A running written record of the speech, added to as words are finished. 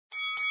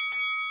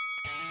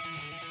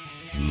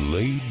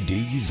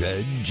Ladies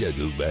and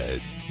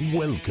gentlemen,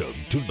 welcome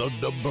to the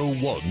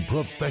 #1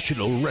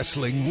 professional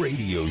wrestling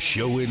radio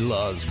show in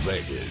Las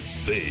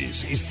Vegas.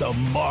 This is the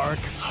Mark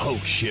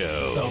Hoke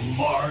Show. The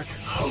Mark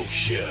Hoke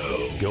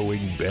Show.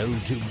 Going bell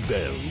to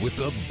bell with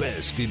the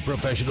best in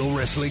professional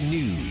wrestling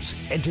news,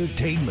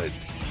 entertainment,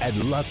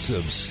 and lots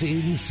of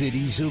Sin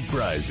City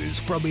surprises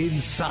from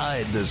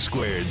inside the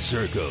squared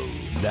circle.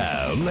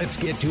 Now, let's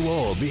get to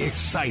all the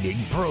exciting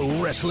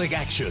pro wrestling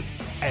action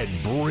and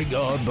bring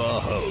on the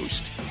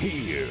host.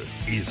 Here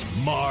is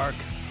Mark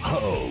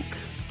Hoke.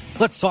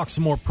 Let's talk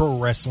some more pro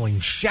wrestling,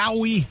 shall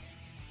we?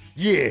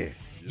 Yeah.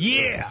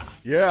 Yeah.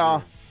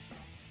 Yeah.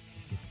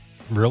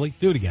 Really?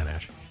 Do it again,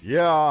 Ash.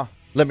 Yeah.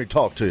 Let me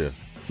talk to you.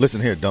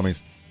 Listen here,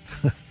 dummies.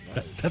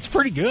 That's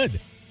pretty good.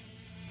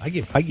 I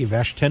give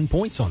Ash 10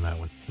 points on that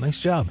one. Nice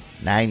job.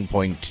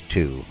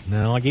 9.2.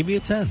 No, I gave you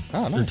a 10.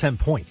 Oh, nice. Or 10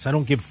 points. I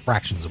don't give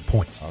fractions of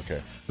points.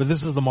 Okay. But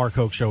this is the Mark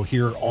Hoke Show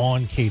here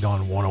on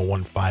KDON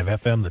 101.5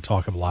 FM, the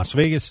talk of Las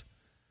Vegas.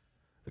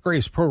 The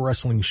greatest pro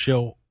wrestling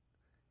show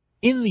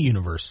in the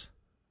universe.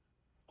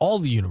 All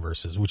the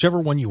universes,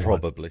 whichever one you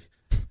want. Probably.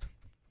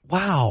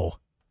 Wow.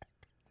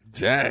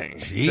 Dang.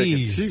 Jeez.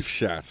 Taking cheap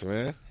shots,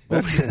 man.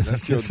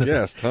 That's your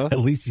guest, huh? At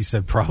least he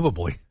said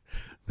probably.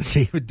 The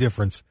David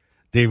difference.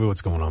 David,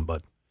 what's going on,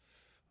 bud?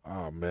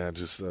 Oh, man,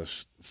 just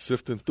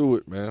sifting through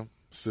it, man.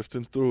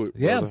 Sifting through it,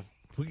 Yeah, brother.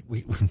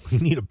 we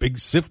need a big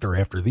sifter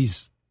after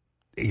these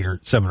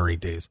 7 or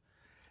 8 days.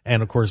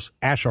 And, of course,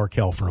 Ash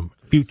Arkell from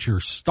Future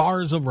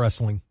Stars of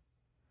Wrestling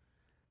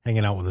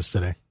hanging out with us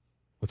today.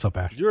 What's up,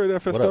 Ash? You're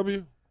at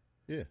FSW?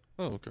 Yeah.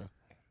 Oh, okay.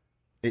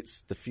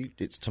 It's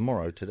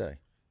tomorrow today.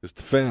 It's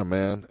the fam,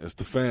 man. It's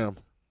the fam.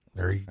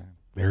 There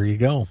you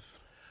go.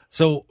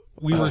 So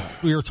we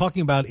were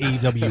talking about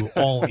AEW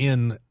All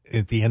In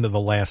at the end of the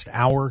last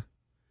hour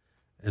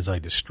as I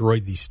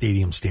destroyed the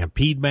Stadium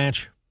Stampede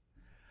match.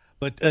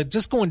 But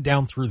just going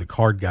down through the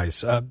card,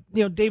 guys,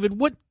 David,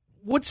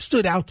 what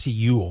stood out to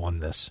you on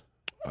this?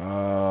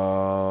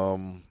 I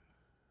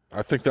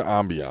think the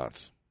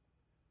ambiance.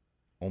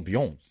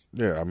 Ambiance.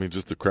 Yeah, I mean,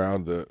 just the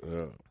crowd.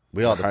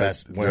 We are the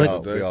best. We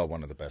are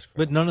one of the best crowds.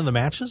 But none of the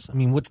matches? I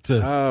mean, but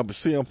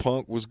CM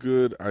Punk was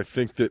good. I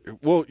think that,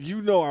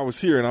 I was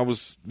here and I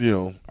was,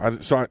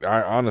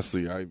 I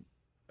honestly,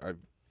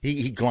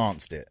 He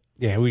glanced it.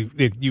 Yeah,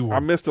 I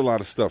missed a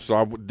lot of stuff, so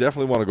I would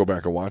definitely want to go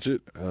back and watch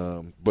it.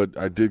 But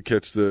I did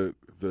catch the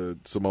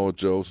Samoa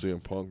Joe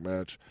CM Punk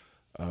match.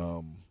 I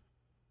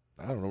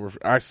don't know.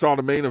 I saw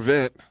the main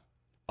event.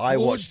 I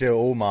watched it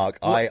all, Mark.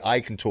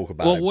 I can talk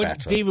about it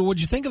better. David,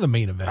 what'd you think of the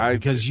main event?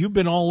 Because you've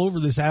been all over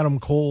this Adam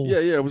Cole.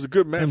 Yeah, it was a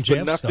good match,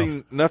 MJF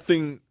but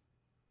nothing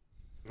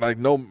like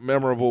no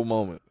memorable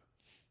moment.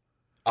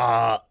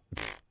 Wow.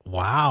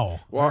 Well,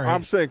 right.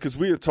 I'm saying because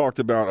we had talked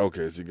about,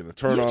 okay, is he going to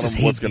turn on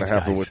him? What's going to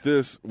happen with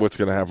this? What's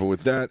going to happen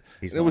with that?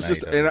 And it was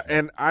just,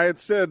 and I had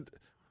said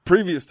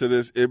previous to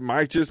this, it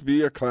might just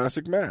be a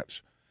classic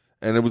match,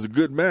 and it was a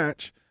good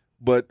match,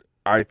 but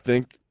I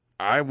think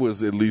I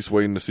was at least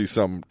waiting to see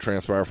something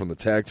transpire from the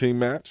tag team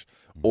match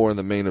or in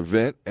the main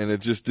event, and it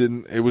just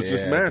didn't. It was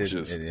just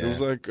matches. It was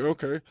like,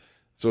 okay,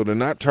 so they're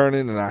not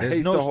turning, and There's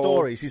hate no the whole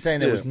stories. He's saying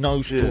there was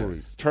no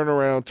stories. Yeah. Turn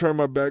around, turn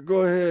my back,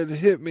 go ahead,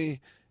 hit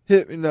me.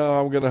 No,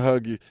 I'm gonna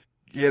hug you.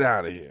 Get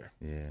out of here.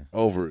 Yeah,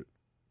 over it.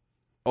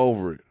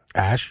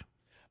 Ash,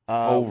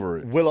 over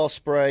it. Will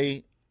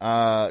Ospreay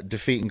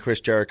defeating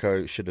Chris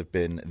Jericho should have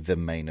been the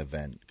main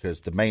event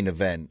because the main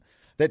event.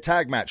 Their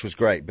tag match was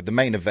great, but the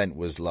main event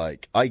was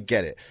like, I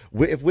get it.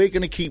 If we're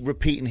going to keep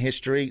repeating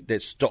history, then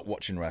stop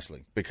watching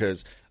wrestling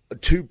because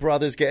two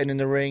brothers getting in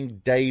the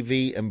ring,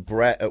 Davey and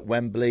Brett at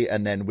Wembley,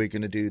 and then we're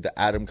going to do the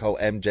Adam Cole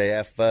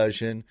MJF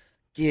version.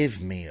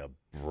 Give me a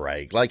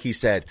break. Like he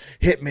said,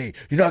 hit me.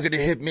 You're not going to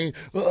hit me?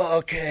 Oh,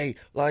 okay.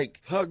 Like,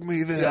 hug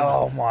me then.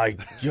 Oh, my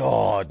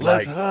God.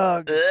 Let's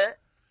hug.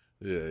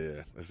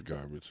 Yeah. That's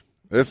garbage.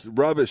 That's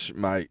rubbish,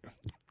 mate.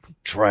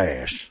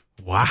 Trash.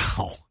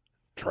 Wow.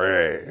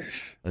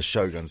 Trash. The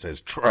Shogun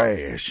says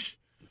trash.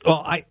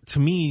 Well, I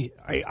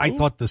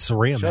thought the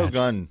Saraya match.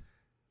 Shogun.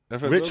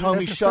 FSW? Rich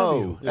homie FSW.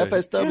 show. Yeah.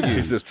 FSW.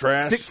 He says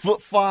trash.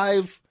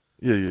 6'5".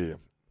 Yeah.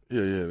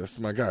 That's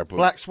my guy.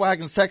 Black swag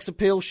and sex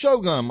appeal.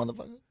 Shogun,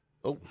 motherfucker.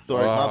 Oh,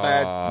 sorry. My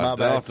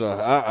bad.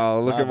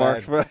 Look at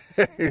Mark's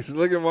face.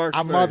 Look at Mark's face.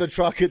 I mother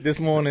truck it this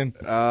morning.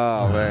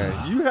 Oh,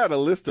 man. You had a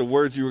list of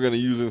words you were going to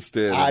use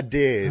instead. I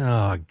did.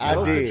 Oh,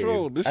 I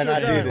did. This and your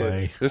I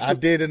guy. did. I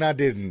did and I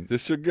didn't.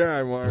 This your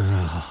guy, Mark.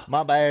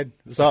 My bad.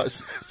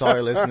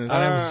 Sorry, listeners. And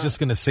I was just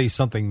going to say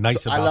something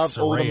nice about I love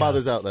Saraya. all the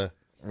mothers out there.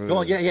 Go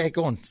on. Yeah,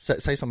 go on.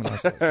 Say something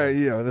nice.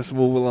 Yeah, let's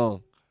move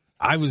along.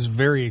 I was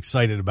very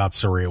excited about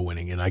Saraya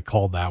winning, and I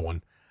called that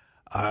one.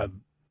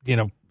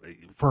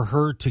 For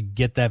her to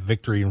get that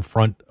victory in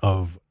front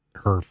of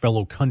her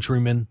fellow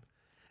countrymen,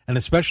 and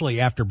especially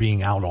after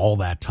being out all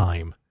that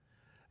time,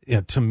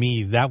 to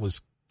me, that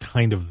was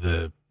kind of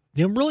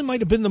really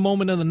might have been the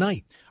moment of the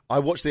night. I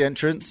watched the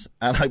entrance,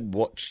 and I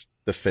watched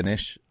the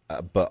finish,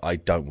 but I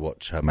don't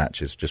watch her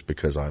matches just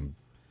because I'm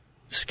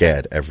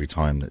scared every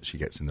time that she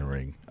gets in the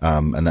ring.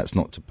 And that's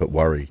not to put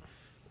worry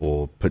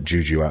or put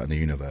juju out in the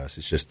universe.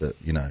 It's just that,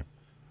 you know,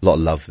 a lot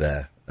of love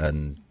there,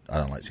 and I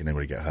don't like seeing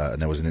anybody get hurt.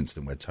 And there was an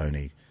incident where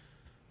Tony,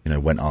 you know,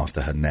 went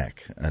after her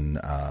neck, and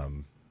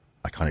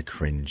I kind of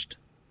cringed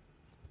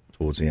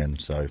towards the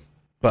end. So,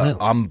 but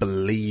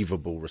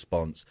unbelievable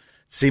response.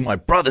 See, my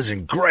brother's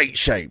in great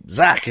shape.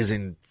 Zach is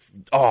in.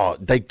 Oh,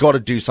 they got to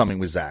do something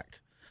with Zach.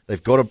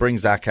 They've got to bring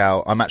Zach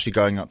out. I'm actually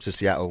going up to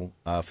Seattle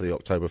for the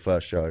October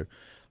 1st show,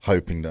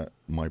 hoping that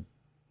my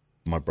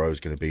bro's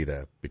going to be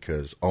there,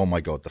 because, oh my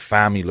God, the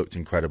family looked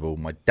incredible.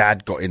 My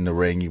dad got in the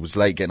ring. He was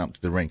late getting up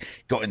to the ring.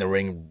 Got in the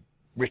ring.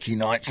 Ricky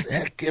Knight's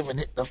there giving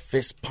it the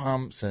fist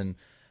pumps, and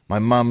my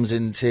mum's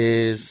in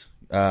tears.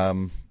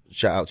 Shout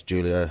out to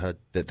Julia.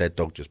 Their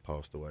dog just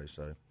passed away.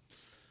 So,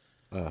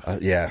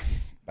 yeah,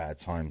 bad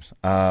times.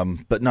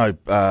 But no,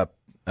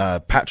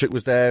 Patrick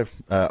was there.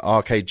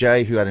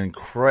 RKJ, who had an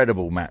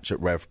incredible match at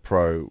Rev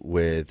Pro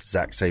with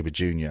Zack Sabre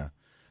Jr.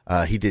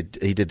 He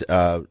did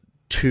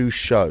 2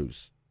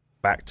 shows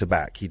back to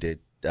back. He did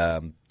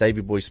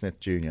Davey Boy Smith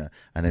Jr.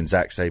 and then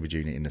Zack Sabre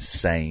Jr. in the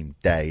same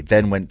day.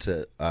 Then went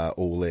to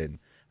All In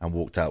and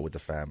walked out with the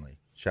family.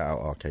 Shout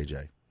out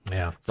RKJ.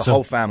 Yeah, the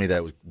whole family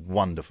there was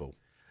wonderful.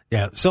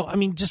 Yeah, so I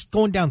mean, just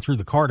going down through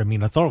the card, I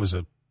mean, I thought it was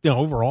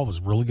overall it was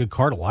a really good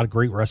card. A lot of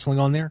great wrestling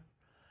on there.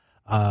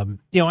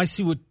 I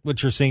see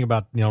what you're saying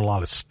about, a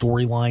lot of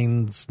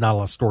storylines, not a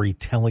lot of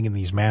storytelling in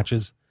these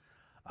matches.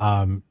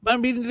 I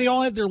mean, they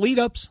all had their lead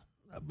ups,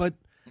 but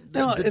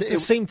at the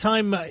same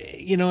time,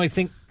 I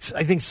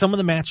think some of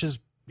the matches,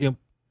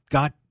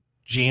 got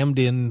jammed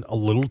in a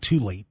little too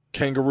late.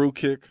 Kangaroo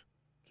kick.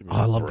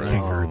 I love the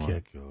kangaroo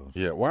kick. God.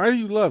 Yeah, why do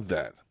you love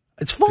that?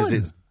 It's fun. Because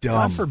it's dumb.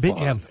 God forbid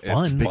you have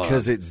fun.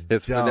 Because it's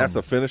dumb. That's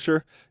a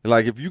finisher.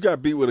 Like, if you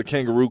got beat with a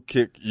kangaroo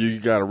kick, you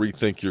got to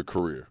rethink your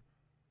career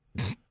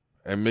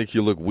and make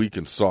you look weak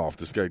and soft.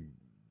 This guy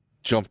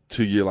jumped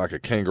to you like a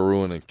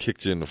kangaroo and then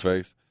kicked you in the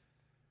face.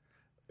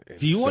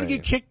 Do you want to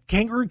get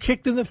kangaroo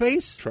kicked in the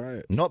face? Try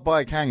it. Not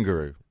by a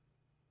kangaroo.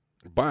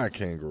 By a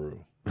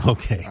kangaroo.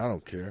 Okay. I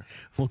don't care.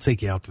 We'll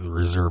take you out to the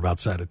reserve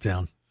outside of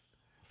town.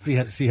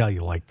 See how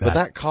you like that. But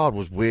that card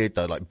was weird,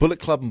 though. Like,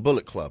 Bullet Club and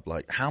Bullet Club.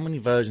 Like, how many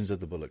versions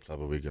of the Bullet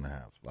Club are we going to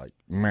have? Like,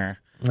 meh.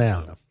 I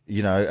don't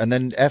know. And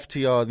then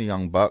FTR and the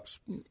Young Bucks,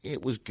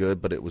 it was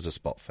good, but it was a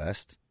spot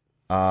fest.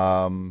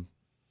 Well,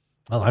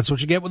 that's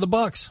what you get with the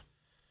Bucks.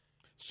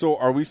 So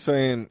are we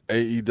saying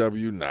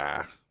AEW?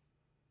 Nah.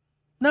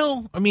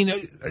 No, I mean,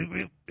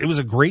 it was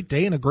a great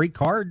day and a great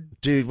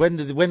card. Dude,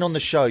 when on the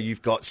show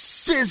you've got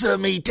Scissor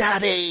Me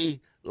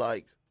Daddy,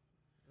 like,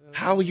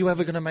 how are you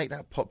ever going to make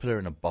that popular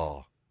in a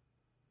bar?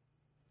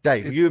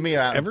 Dave, you and me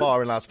are out in a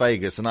bar in Las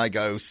Vegas, and I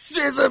go,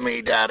 Scissor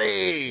Me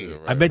Daddy! Yeah,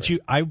 right,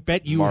 I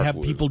bet you would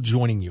have people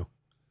joining you.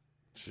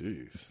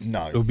 Jeez.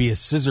 No. It would be a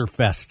scissor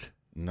fest.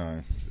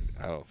 No.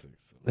 I don't think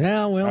so.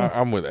 Yeah, well.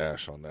 I'm with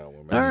Ash on that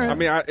one, man. All right. I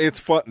mean, it's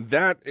fun.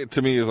 That,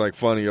 to me, is like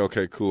funny.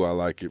 Okay, cool. I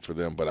like it for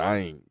them, but I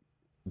ain't.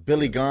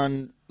 Billy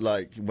Gunn,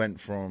 like, went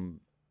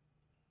from,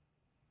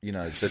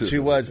 the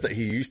 2 words that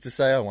he used to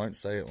say, I won't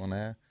say it on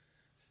air.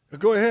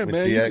 Go ahead,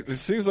 man. It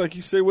seems like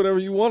you say whatever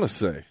you want to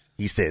say.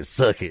 He says,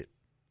 suck it.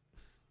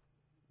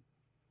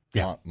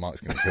 Yeah.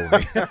 Mark's going to kill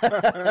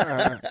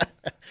me.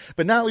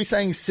 But now he's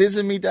saying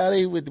Scissor Me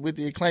Daddy with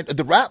the Acclaimed.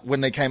 The rap, when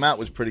they came out,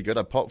 was pretty good.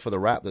 I popped for the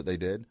rap that they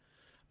did.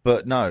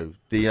 But no,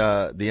 the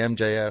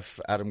MJF,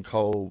 Adam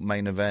Cole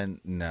main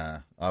event, nah.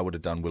 I would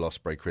have done Will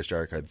Ospreay, Chris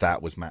Jericho.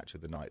 That was match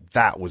of the night.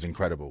 That was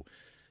incredible.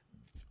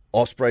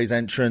 Ospreay's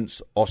entrance,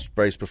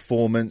 Ospreay's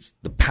performance,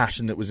 the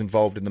passion that was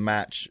involved in the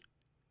match.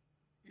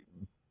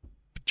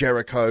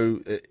 Jericho,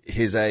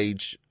 his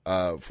age,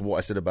 for what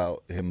I said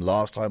about him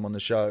last time on the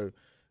show,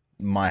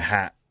 my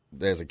hat,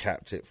 there's a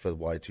cap tip for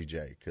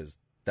Y2J, because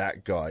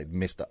that guy,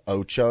 Mr.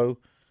 Ocho,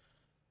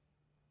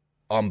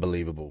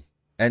 unbelievable.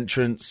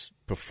 Entrance,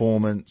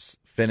 performance,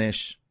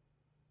 finish,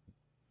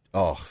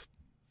 oh,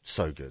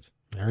 so good.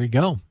 There you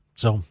go.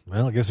 So,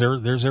 well, I guess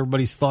there's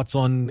everybody's thoughts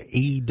on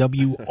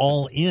AEW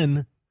All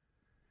In.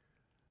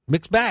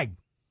 Mixed bag.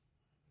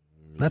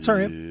 That's all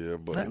right. Yeah,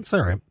 but that's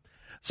all right.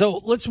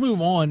 So let's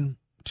move on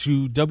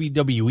to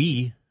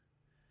WWE,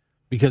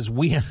 because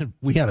we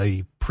had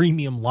a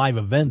premium live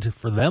event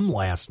for them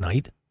last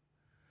night.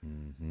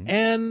 Mm-hmm.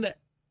 And,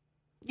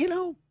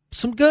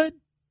 some good,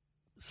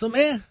 some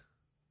eh.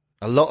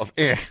 A lot of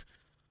eh.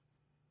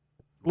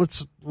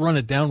 Let's run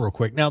it down real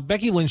quick. Now,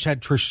 Becky Lynch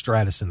had Trish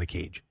Stratus in the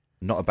cage.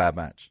 Not a bad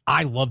match.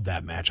 I loved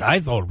that match. I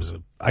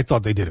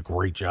thought they did a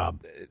great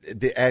job.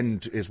 The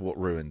end is what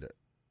ruined it.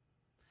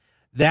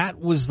 That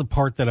was the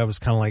part that I was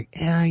kind of like,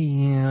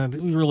 yeah,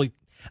 we really.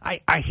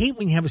 I hate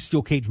when you have a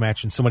steel cage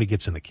match and somebody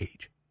gets in the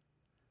cage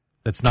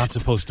that's not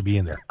supposed to be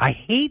in there. I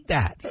hate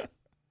that.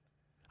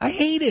 I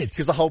hate it.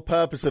 Because the whole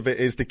purpose of it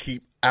is to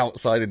keep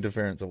outside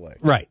interference away.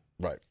 Right.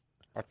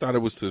 I thought it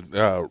was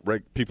to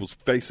rake people's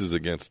faces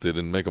against it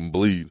and make them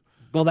bleed.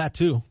 Well, that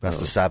too. That's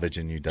the savage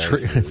in you, Dave.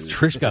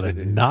 Trish got a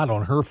knot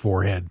on her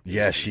forehead.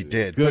 Yeah, she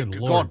did. Good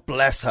Lord. God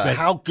bless her. But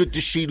how good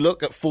does she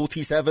look at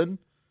 47?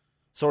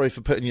 Sorry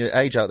for putting your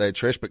age out there,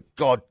 Trish, but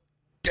God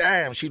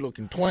damn, she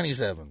looking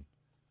 27.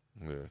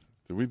 Yeah.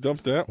 Did we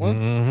dump that one?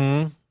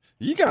 Mm-hmm.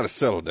 You got to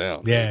settle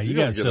down. Yeah, you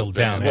got to settle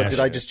down. What, did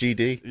I just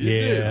GD?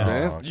 Yeah.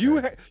 Man.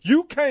 Okay.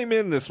 You came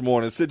in this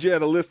morning and said you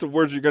had a list of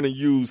words you're going to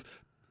use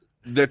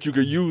that you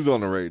could use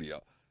on the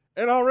radio.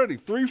 And already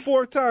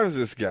 3-4 times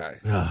this guy.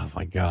 Oh,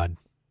 my God.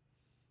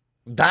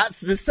 That's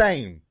the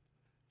same.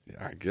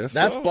 Yeah, I guess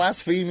That's so.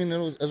 blaspheming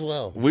as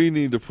well. We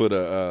need to put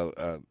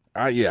I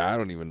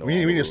don't even know.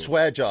 We need a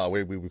swear jar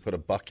where we put a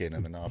buck in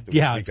and then after.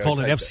 Yeah, it's called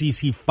an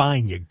FCC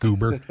fine, you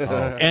goober.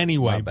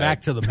 Anyway,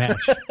 back to the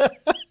match.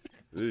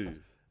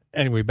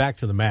 Anyway, back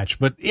to the match.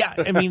 But yeah,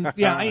 I mean,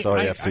 Sorry,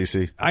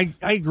 FCC. I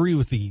agree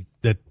with the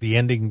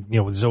ending,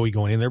 with Zoe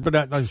going in there, but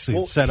obviously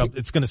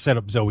it's going to set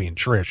up Zoe and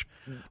Trish.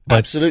 But,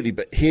 absolutely,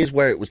 but here's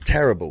where it was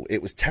terrible.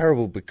 It was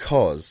terrible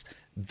because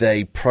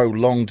they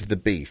prolonged the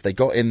beef. They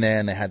got in there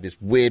and they had this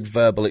weird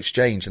verbal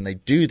exchange, and they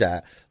do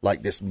that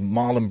like this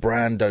Marlon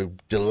Brando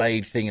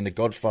delayed thing in The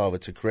Godfather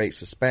to create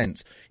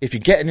suspense. If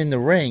you're getting in the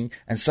ring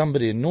and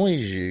somebody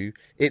annoys you,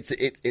 it's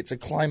a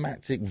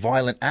climactic,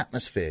 violent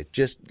atmosphere.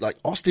 Just like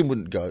Austin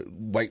wouldn't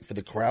wait for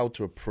the crowd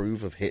to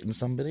approve of hitting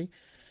somebody.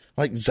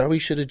 Like Zoe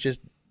should have just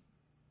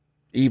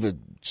either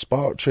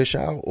sparked Trish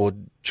out, or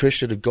Trish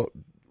should have got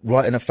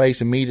right in her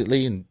face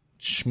immediately and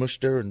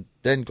smushed her and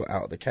then got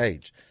out of the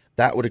cage.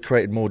 That would have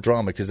created more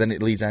drama, because then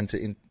it leads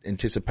into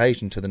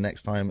anticipation to the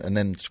next time and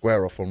then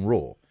square off on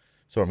Raw.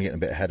 So I'm getting a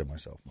bit ahead of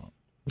myself, Mark.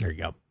 There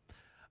you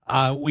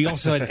go. We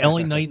also had LA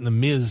Knight and The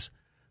Miz.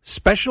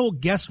 Special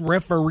guest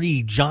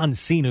referee John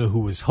Cena, who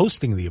was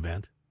hosting the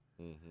event,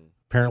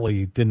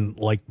 apparently didn't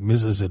like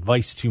Miz's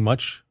advice too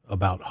much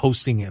about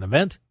hosting an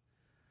event,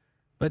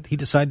 but he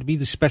decided to be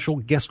the special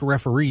guest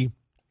referee.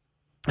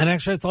 And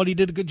actually, I thought he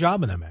did a good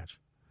job in that match.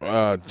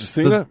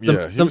 Cena?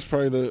 He was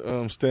probably the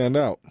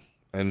standout.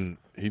 And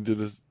he did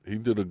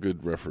a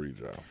good referee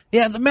job.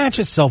 Yeah, the match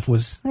itself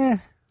was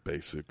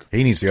basic.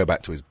 He needs to go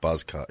back to his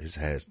buzz cut. His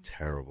hair's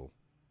terrible.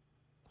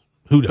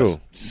 Who does?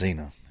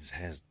 Cena. His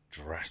hair's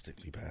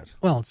drastically bad.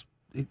 Well,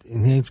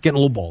 it's getting a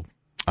little bald.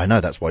 I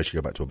know, that's why he should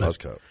go back to a buzz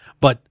cut.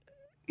 But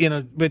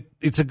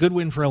it's a good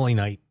win for LA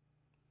Knight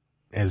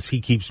as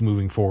he keeps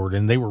moving forward.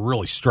 And they were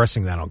really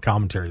stressing that on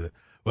commentary that,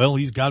 well,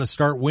 he's got to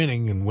start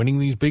winning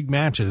these big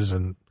matches.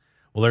 And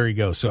well, there you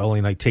go. So LA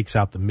Knight takes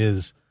out The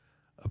Miz,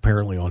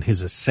 apparently on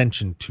his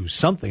ascension to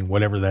something,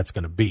 whatever that's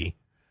going to be.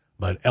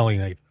 But LA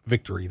Knight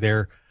victory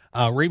there.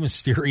 Rey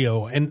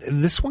Mysterio, and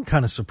this one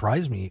kind of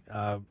surprised me.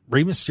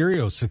 Rey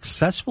Mysterio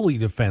successfully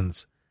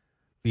defends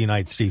the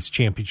United States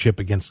Championship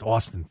against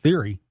Austin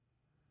Theory.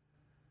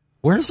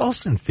 Where does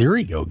Austin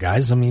Theory go,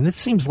 guys? I mean, it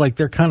seems like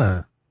they're kind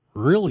of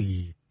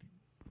really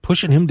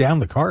pushing him down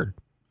the card.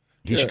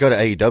 He should go to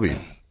AEW.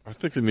 I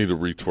think they need to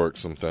retwork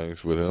some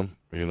things with him,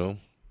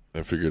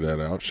 and figure that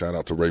out. Shout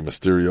out to Rey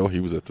Mysterio. He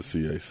was at the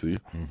CAC.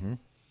 Mm-hmm.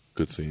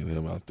 Good seeing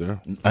him out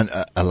there. And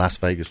a Las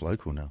Vegas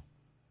local now.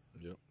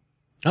 Yep.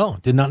 Oh,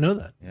 did not know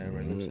that. Yeah,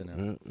 Rey lives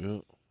there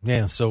now.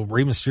 Yeah, so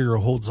Rey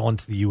Mysterio holds on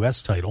to the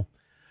U.S. title.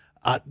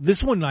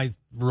 This one I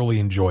really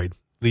enjoyed.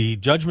 The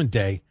Judgment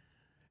Day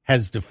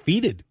has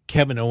defeated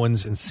Kevin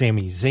Owens and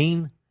Sami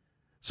Zayn.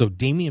 So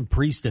Damian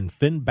Priest and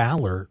Finn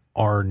Balor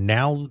are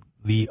now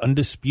the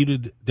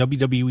undisputed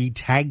WWE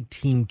Tag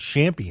Team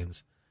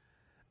Champions.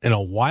 In a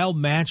wild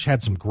match,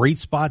 had some great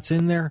spots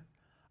in there.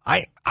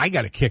 I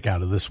got a kick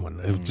out of this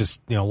one. It was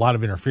just, a lot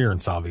of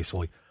interference,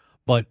 obviously.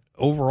 But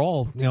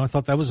overall, I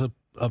thought that was a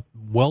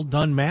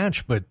well-done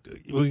match, but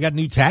we got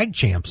new tag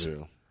champs.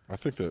 Yeah. I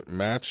think the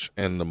match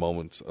and the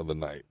moments of the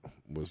night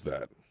was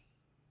that.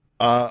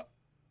 I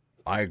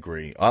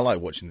agree. I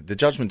like watching the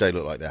Judgment Day.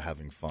 Look like they're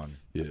having fun.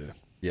 Yeah.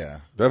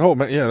 Yeah. That whole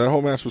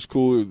match was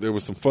cool. There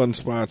was some fun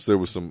spots. There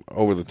was some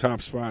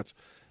over-the-top spots.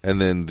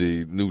 And then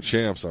the new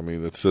champs,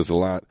 that says a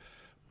lot.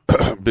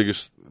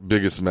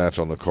 biggest match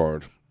on the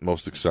card,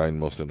 most exciting,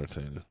 most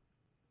entertaining.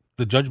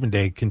 The Judgment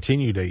Day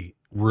continued a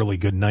really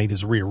good night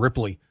as Rhea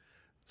Ripley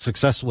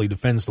successfully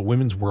defends the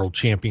Women's World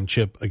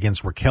Championship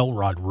against Raquel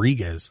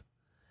Rodriguez.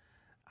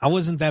 I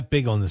wasn't that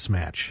big on this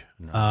match.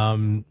 No.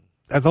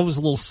 I thought it was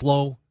a little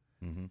slow,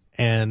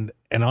 and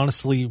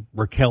honestly,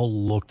 Raquel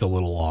looked a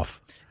little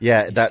off.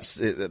 Yeah, that's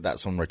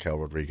on Raquel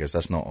Rodriguez.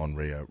 That's not on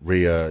Rhea.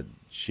 Rhea,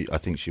 I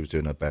think she was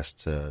doing her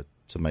best to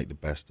make the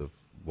best of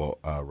what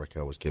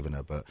Raquel was giving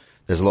her, but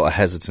there's a lot of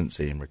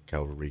hesitancy in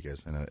Raquel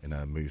Rodriguez in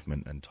her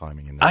movement and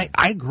timing. In I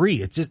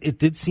agree. It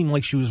did seem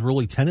like she was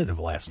really tentative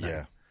last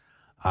night.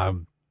 Yeah.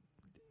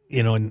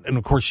 And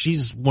of course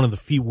she's one of the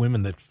few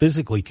women that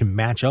physically can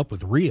match up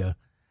with Rhea,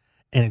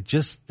 and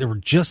there were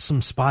just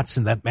some spots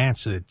in that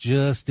match that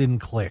just didn't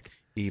click.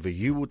 Either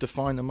you will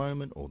define the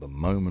moment, or the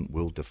moment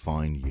will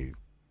define you.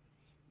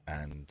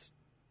 And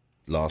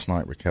last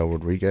night, Raquel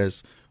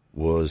Rodriguez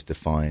was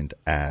defined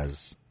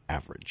as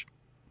average.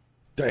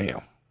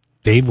 Damn.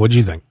 Dave, what'd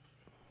you think?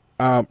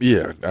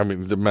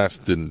 The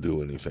match didn't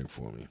do anything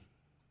for me.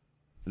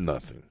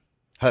 Nothing.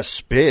 Her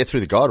spear through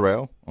the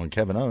guardrail on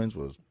Kevin Owens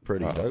was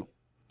pretty dope.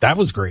 That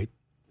was great.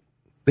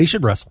 They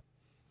should wrestle.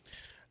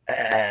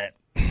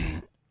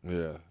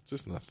 Yeah,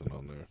 just nothing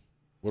on there.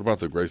 What about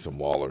the Grayson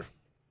Waller?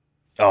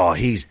 Oh,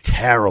 he's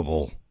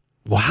terrible.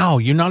 Wow,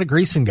 you're not a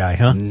Grayson guy,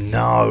 huh?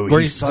 No,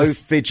 he's so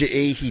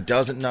fidgety. He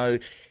doesn't know.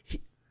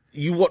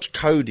 You watch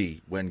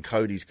Cody when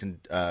Cody's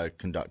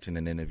conducting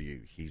an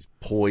interview. He's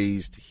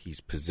poised.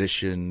 He's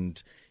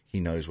positioned. He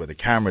knows where the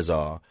cameras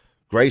are.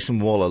 Grayson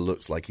Waller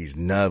looks like he's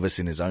nervous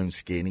in his own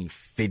skin. He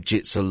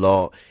fidgets a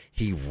lot.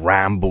 He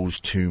rambles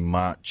too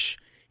much.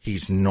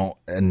 He's not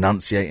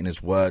enunciating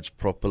his words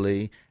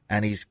properly.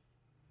 And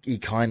he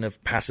kind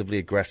of passively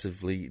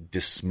aggressively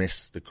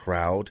dismiss the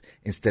crowd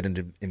instead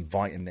of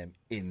inviting them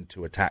in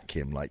to attack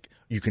him. Like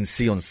you can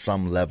see on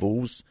some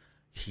levels,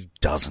 he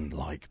doesn't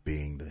like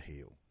being the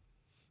heel.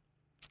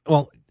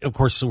 Well, of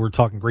course, so we're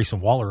talking Grayson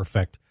Waller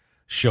effect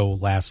show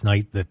last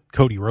night that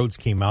Cody Rhodes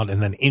came out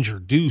and then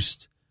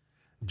introduced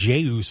Jey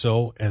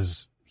Uso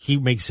as he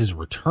makes his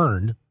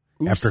return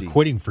after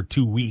quitting for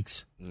 2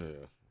 weeks. Yeah,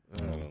 I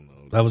don't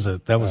know.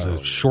 That was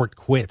a short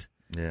quit.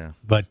 Yeah,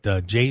 but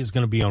Jay is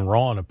going to be on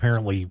Raw, and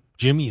apparently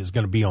Jimmy is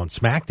going to be on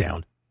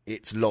SmackDown.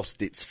 It's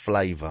lost its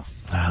flavor.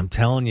 I'm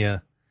telling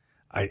you,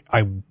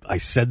 I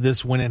said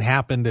this when it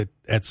happened at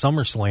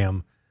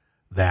SummerSlam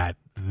that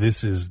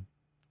this is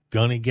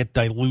going to get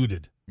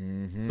diluted.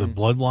 Mm-hmm. The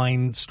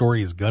Bloodline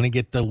story is going to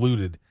get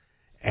diluted.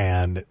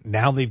 And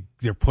now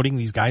they're putting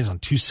these guys on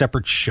 2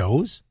 separate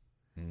shows.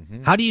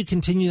 Mm-hmm. How do you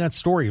continue that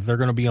story if they're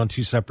going to be on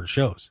 2 separate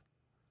shows?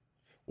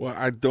 Well,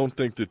 I don't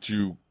think that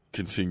you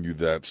continue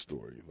that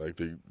story. Like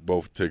they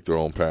both take their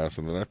own paths,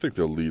 and then I think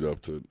they'll lead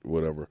up to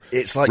whatever.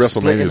 It's like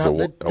splitting up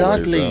the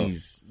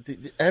Dudleys.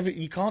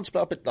 You can't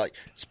split up it. Like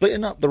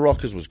splitting up the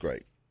Rockers was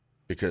great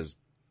because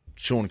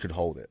Shawn could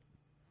hold it.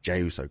 Jey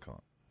Uso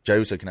can't. Jey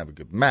Uso can have a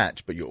good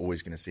match, but you're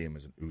always going to see him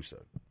as an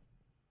Uso.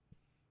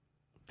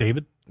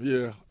 David?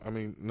 Yeah, I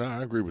mean, no,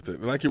 I agree with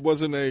it. Like, it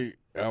wasn't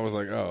I was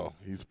like, oh,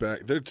 he's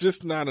back. There's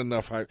just not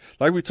enough hype.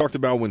 Like we talked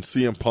about when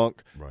CM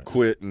Punk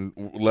quit and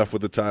left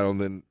with the title, and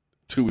then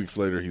 2 weeks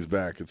later he's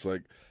back. It's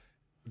like,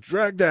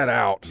 drag that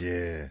out.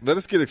 Yeah. Let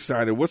us get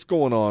excited. What's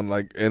going on?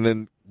 Like, and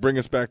then bring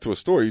us back to a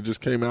story. He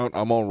just came out.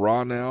 I'm on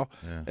Raw now.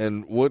 Yeah.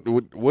 And what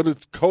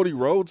does Cody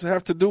Rhodes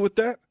have to do with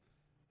that?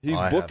 He's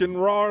booking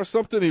Raw or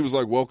something. He was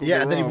like, "Welcome." Yeah,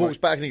 to and Raw. then he walks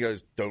back and he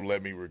goes, "Don't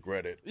let me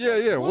regret it."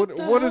 Yeah.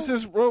 What is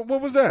this? What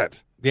was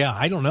that? Yeah,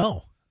 I don't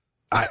know.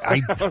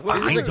 I don't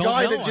the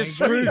guy that just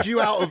screwed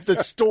you out of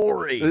the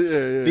story,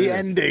 the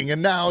ending,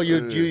 and now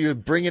you're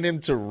bringing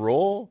him to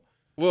Raw.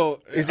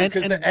 Well, is it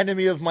because the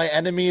enemy of my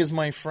enemy is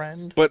my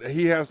friend? But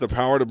he has the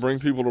power to bring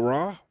people to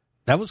Raw.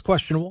 That was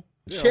questionable.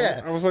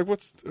 Yeah. I was like,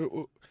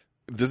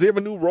 does he have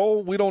a new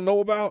role we don't know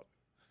about?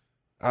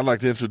 I'd like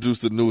to introduce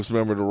the newest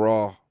member to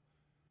Raw.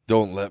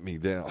 Don't let me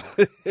down.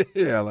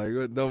 Yeah,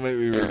 like, don't make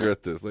me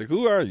regret this. Like,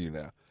 who are you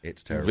now?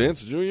 It's terrible.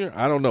 Vince Jr.?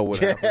 I don't know what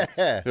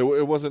happened.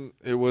 It wasn't,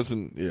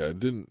 it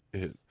didn't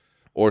hit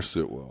or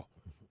sit well.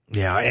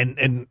 Yeah,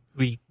 and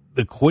the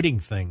quitting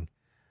thing,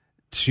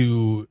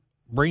 to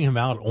bring him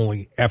out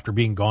only after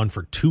being gone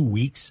for 2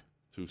 weeks.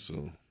 Too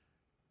soon.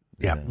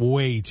 Yeah,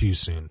 way too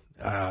soon.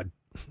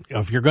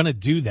 If you're going to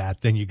do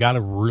that, then you got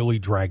to really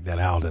drag that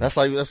out. That's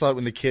like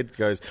when the kid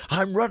goes,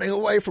 "I'm running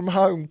away from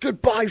home.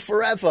 Goodbye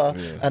forever."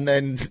 Yeah. And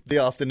then the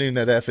afternoon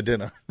they're there for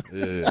dinner.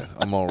 Yeah,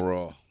 I'm on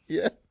Raw.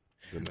 Yeah.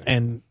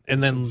 And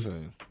then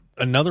insane.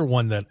 Another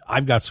one that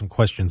I've got some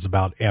questions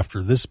about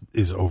after this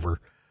is over.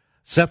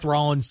 Seth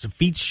Rollins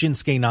defeats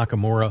Shinsuke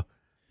Nakamura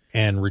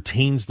and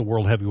retains the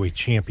World Heavyweight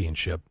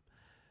Championship.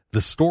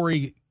 The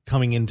story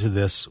coming into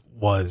this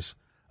was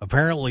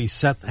apparently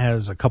Seth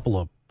has a couple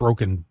of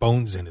broken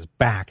bones in his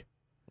back,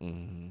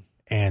 and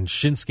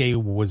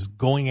Shinsuke was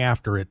going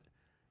after it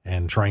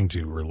and trying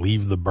to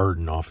relieve the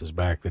burden off his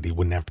back that he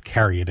wouldn't have to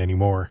carry it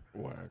anymore.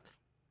 Whack.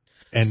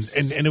 And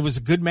it was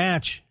a good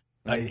match.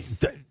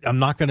 I'm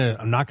not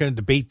gonna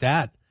debate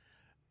that.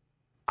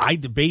 I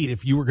debate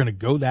if you were gonna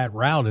go that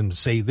route and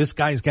say this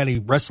guy's got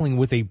wrestling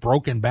with a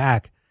broken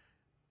back,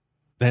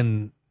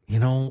 then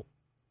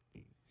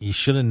you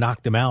should have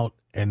knocked him out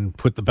and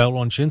put the belt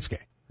on Shinsuke.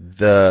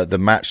 The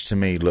match to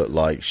me looked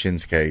like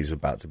Shinsuke is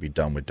about to be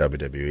done with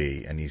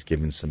WWE, and he's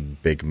given some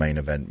big main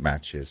event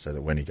matches so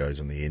that when he goes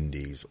on the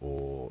Indies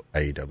or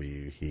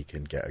AEW, he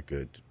can get a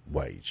good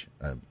wage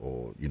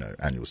or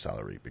annual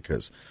salary.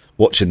 Because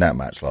watching that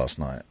match last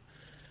night,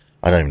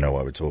 I don't even know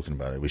why we're talking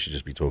about it. We should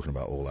just be talking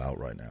about All Out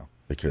right now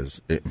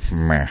because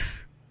meh.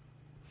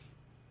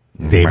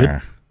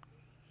 David?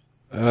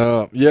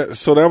 Yeah,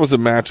 so that was a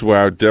match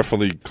where I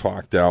definitely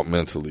clocked out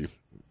mentally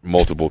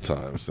multiple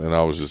times, and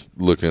I was just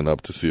looking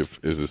up to see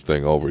is this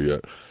thing over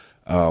yet.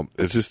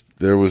 It's just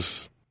there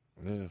was.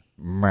 Yeah.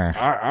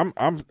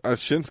 I'm a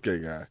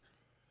Shinsuke guy,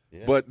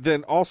 but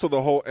then also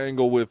the whole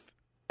angle with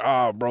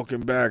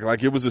broken back,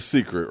 like it was a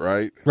secret,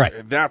 right? Right.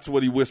 That's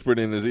what he whispered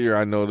in his ear.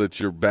 I know that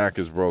your back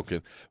is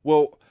broken.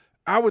 Well,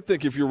 I would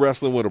think if you're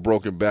wrestling with a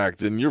broken back,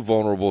 then you're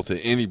vulnerable to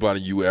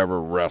anybody you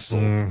ever wrestle,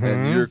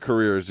 and your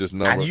career is just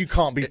numbered. And you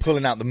can't be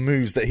pulling out the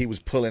moves that he was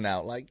pulling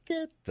out. Like,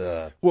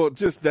 well,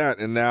 just that,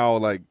 and now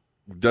like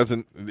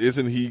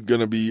isn't he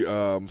going to be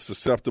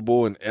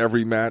susceptible in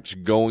every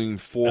match going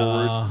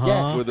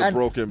forward with a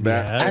broken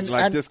back? Yes.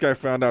 And this guy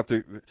found out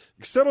that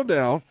settle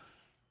down.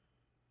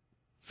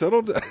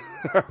 Settle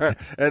down.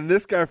 And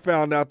this guy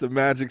found out the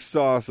magic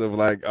sauce of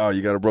like, oh,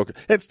 you got a broken,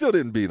 and still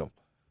didn't beat him.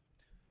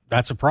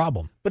 That's a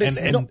problem. But it's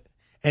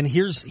and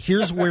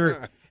here's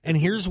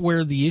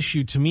where the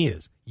issue to me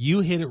is.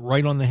 You hit it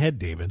right on the head,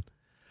 David.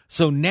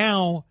 So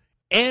now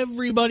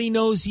everybody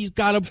knows he's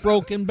got a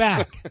broken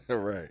back.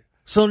 Right.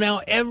 So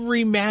now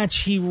every match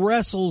he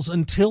wrestles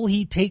until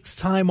he takes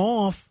time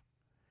off,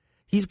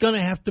 he's going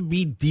to have to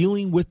be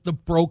dealing with the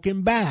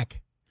broken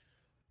back.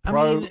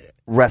 Pro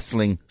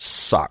wrestling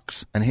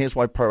sucks. And here's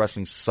why pro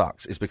wrestling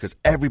sucks. Is because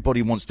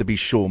everybody wants to be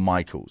Shawn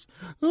Michaels.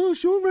 Oh,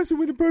 Shawn wrestled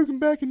with a broken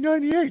back in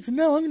 98, so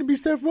now I'm going to be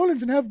Seth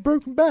Rollins and have a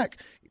broken back.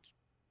 It's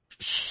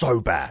so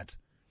bad.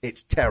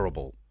 It's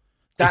terrible.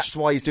 That's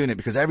why he's doing it,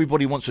 because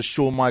everybody wants a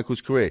Shawn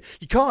Michaels career.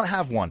 You can't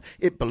have one.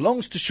 It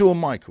belongs to Shawn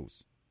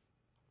Michaels.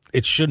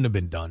 It shouldn't have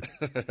been done.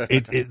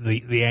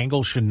 The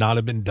angle should not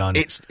have been done.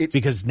 It's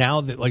because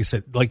now that,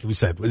 like we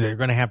said, they're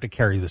going to have to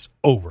carry this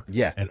over,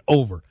 and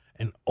over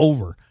and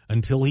over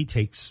until he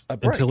takes a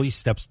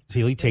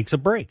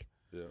break.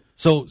 Yeah.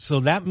 So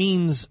that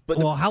means,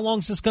 how long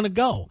is this going to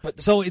go?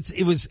 So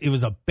it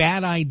was a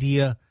bad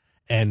idea,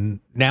 and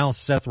now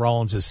Seth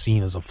Rollins is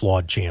seen as a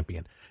flawed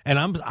champion.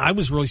 And I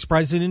was really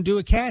surprised they didn't do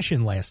a cash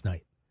in last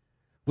night.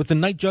 With the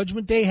night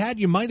Judgment Day had,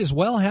 you might as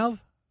well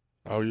have.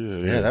 Oh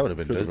yeah, that would have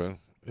been good. Been.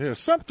 Yeah,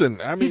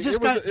 something. I mean, he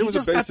just got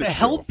the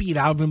hell beat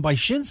out of him by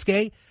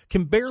Shinsuke.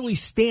 Can barely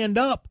stand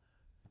up,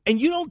 and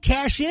you don't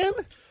cash in.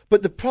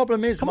 But the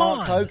problem is, Mark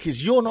Hoke,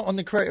 is you're not on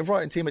the creative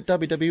writing team at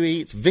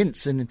WWE. It's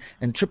Vince and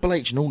Triple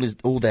H and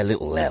all their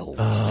little elves.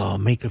 Oh,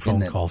 make a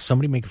phone call.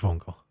 Somebody make a phone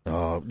call.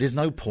 Oh, there's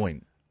no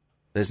point.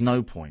 There's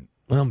no point.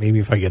 Well, maybe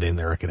if I get in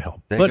there, I could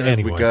help. They're going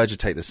to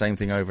regurgitate the same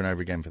thing over and over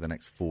again for the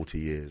next 40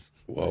 years.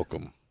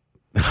 Welcome.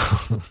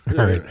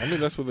 Right. I mean,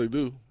 that's what they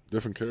do.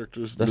 Different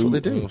characters. That's what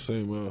they do.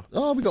 Same.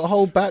 We got a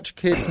whole batch of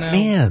kids now.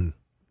 Man,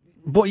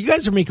 boy, you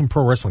guys are making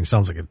pro wrestling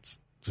sounds like it's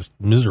just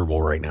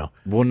miserable right now.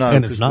 Well, no,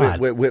 and it's not.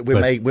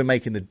 We're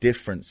making the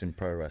difference in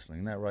pro wrestling.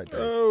 Isn't that right, Dave?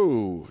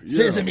 Oh, yeah.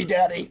 Scissor me,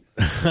 daddy.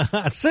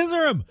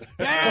 Scissor him.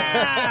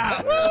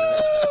 Yeah.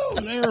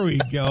 Woo! There we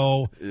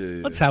go.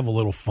 Yeah. Let's have a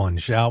little fun,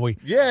 shall we?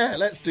 Yeah,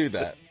 let's do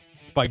that.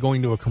 By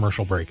going to a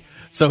commercial break.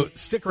 So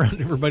stick around,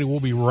 everybody.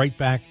 We'll be right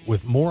back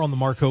with more on the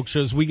Mark Hoke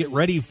Show as we get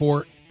ready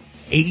for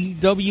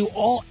AEW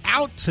All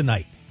Out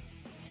tonight.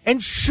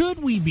 And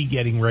should we be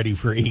getting ready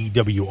for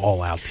AEW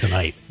All Out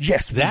tonight?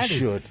 Yes, we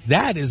should.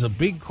 That is a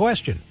big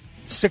question.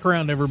 Stick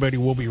around, everybody.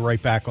 We'll be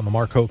right back on the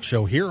Mark Hoke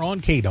Show here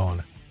on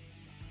KDAWN.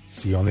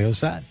 See you on the other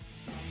side.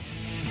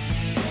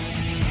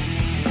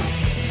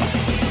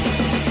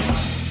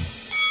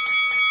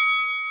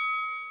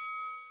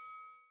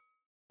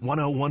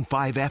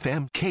 .101.5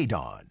 FM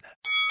KDAWN.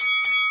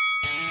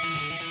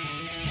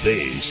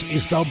 This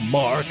is the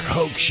Mark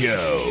Hoke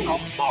Show.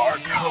 The Mark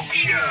Hoke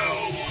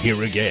Show.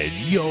 Here again,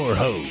 your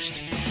host,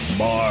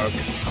 Mark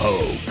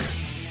Hoke.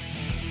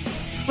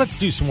 Let's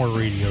do some more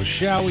radio,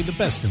 shall we? The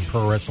best in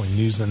pro wrestling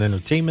news and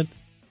entertainment.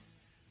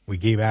 We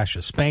gave Ash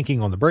a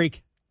spanking on the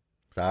break.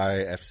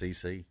 Sorry,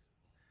 FCC.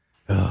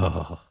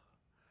 Don't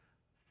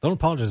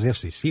apologize to the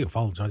FCC.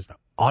 Apologize to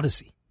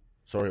Odyssey.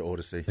 Sorry,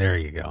 Odyssey. There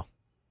you go.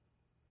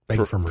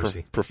 Beg for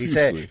mercy.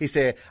 He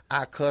said,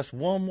 I cuss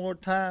one more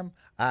time,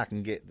 I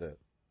can get the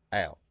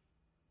out.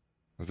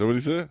 Is that what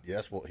he said? Yeah,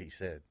 that's what he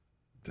said.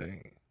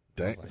 Dang.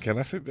 Can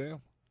I say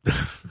damn?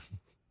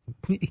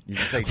 You can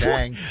say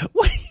dang.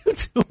 What are you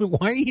doing?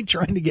 Why are you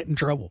trying to get in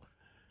trouble?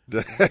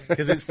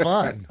 Because it's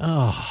fun.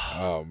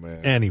 Oh,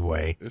 man.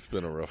 Anyway. It's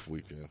been a rough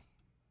weekend.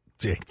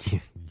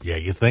 Yeah,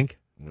 you think?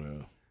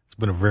 Yeah. It's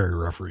been a very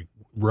rough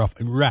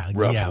and ragged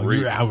week.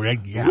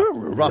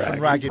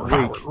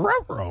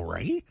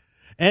 Right?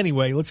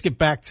 Anyway, let's get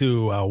back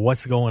to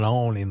what's going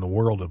on in the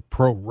world of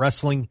pro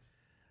wrestling.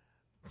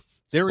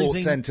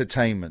 Sports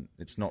entertainment.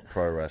 It's not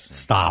pro wrestling.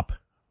 Stop.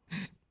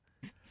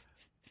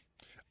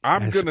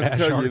 I'm going to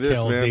tell you this,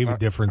 man. David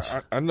Difference.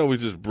 I know we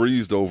just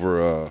breezed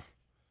over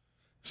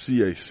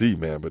CAC,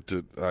 man, but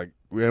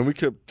we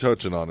kept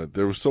touching on it.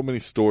 There were so many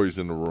stories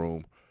in the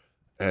room,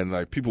 and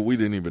like people we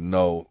didn't even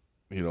know,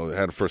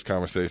 had a first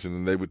conversation,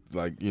 and they would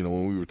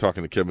when we were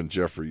talking to Kevin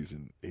Jeffries,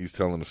 and he's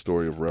telling a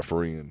story of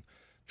refereeing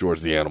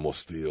George the Animal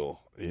Steel,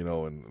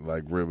 and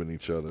like ribbing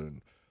each other,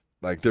 and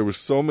like there was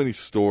so many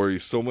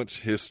stories, so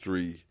much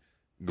history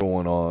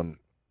going on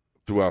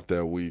throughout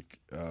that week.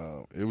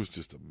 It was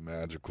just a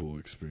magical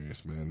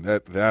experience, man.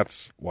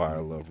 That's why I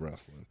love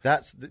wrestling.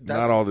 That's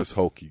not all this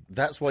hokey.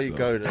 That's why you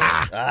go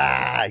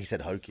to he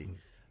said hokey.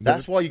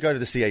 That's why you go to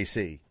the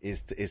CAC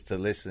is to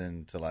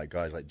listen to like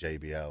guys like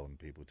JBL and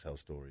people tell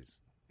stories.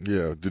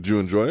 Yeah, did you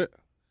enjoy it?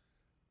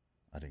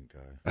 I didn't go.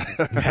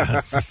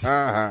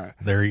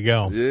 There you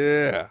go.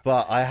 Yeah.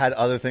 But I had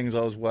other things I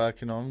was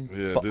working on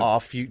for our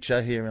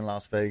future here in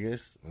Las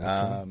Vegas,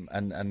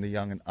 and the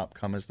young and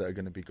upcomers that are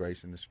going to be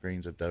gracing the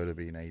screens of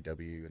WWE and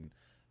AEW and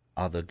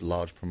other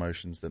large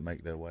promotions that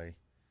make their way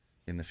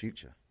in the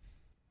future.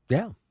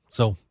 Yeah.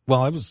 So,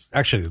 I was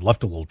actually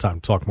left a little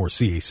time to talk more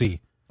CAC.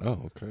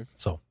 Oh, okay.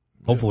 So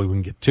hopefully we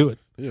can get to it.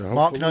 Yeah.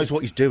 Mark knows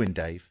what he's doing,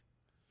 Dave.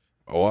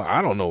 Oh,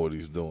 I don't know what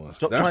he's doing.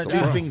 Stop trying to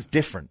do things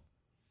different.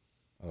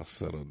 I'll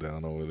settle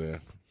down over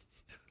there.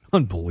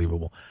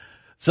 Unbelievable.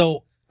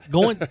 So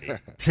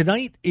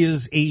tonight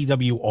is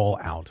AEW All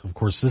Out. Of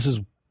course, this has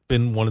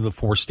been one of the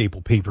 4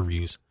 staple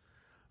pay-per-views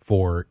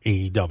for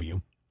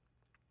AEW,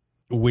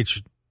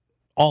 which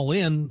All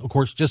In, of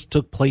course, just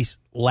took place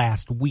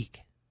last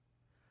week.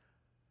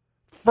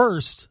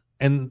 First,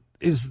 and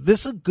is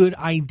this a good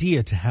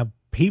idea to have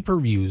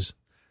pay-per-views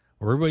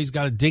where everybody's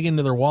got to dig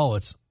into their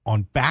wallets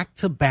on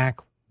back-to-back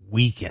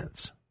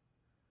weekends?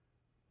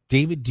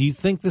 David, do you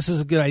think this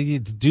is a good idea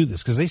to do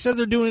this? Because they said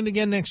they're doing it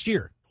again next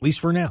year, at least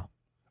for now.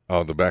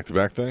 Oh, the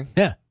back-to-back thing?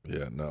 Yeah.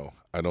 Yeah, no,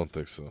 I don't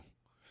think so.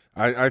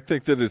 I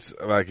think that it's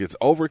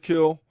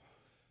overkill,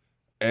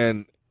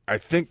 and I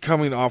think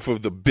coming off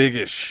of the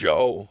biggest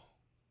show,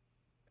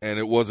 and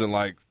it wasn't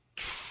like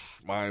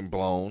mind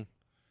blown.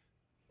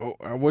 Oh,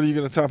 what are you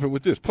going to top it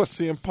with this? Plus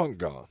CM Punk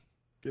gone.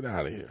 Get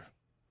out of here.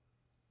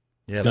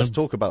 Yeah, let's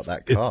talk about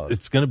that card.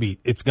 It's going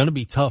to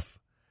be tough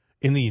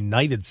in the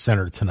United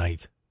Center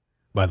tonight.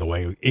 By the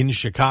way, in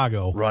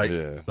Chicago, right?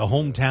 Yeah. The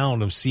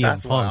hometown of CM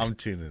That's Punk. Why I'm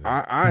tuning in.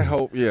 I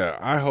hope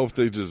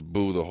they just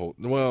boo the whole.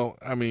 Well,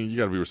 I mean, you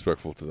got to be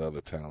respectful to the other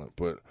talent,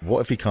 but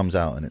what if he comes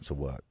out and it's a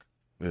work?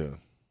 Yeah,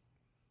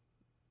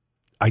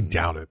 I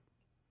doubt it.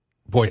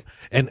 Boy,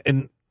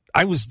 and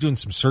I was doing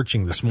some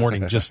searching this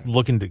morning, just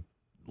looking to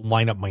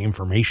line up my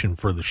information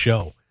for the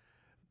show.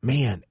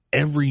 Man,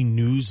 every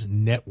news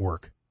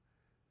network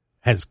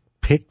has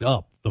picked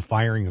up the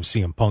firing of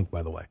CM Punk.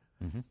 By the way,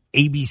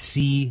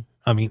 ABC.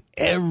 I mean,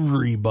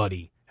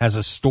 everybody has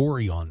a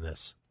story on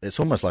this.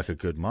 It's almost like a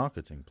good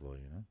marketing ploy,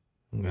 you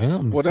know? Yeah,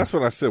 well, that's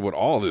what I said with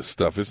all this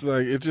stuff. It's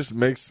like it just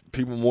makes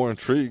people more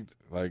intrigued.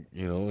 Like,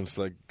 you know, it's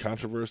like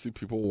controversy.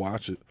 People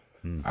watch it.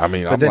 I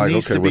mean, but I'm there like,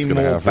 needs okay, to what's be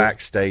going to more happen?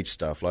 backstage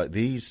stuff. Like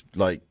these,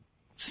 like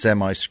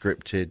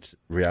semi-scripted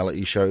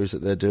reality shows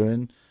that they're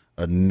doing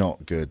are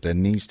not good. There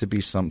needs to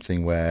be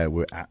something where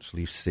we're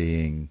actually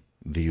seeing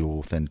the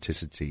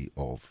authenticity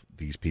of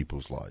these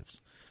people's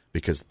lives.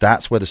 Because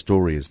that's where the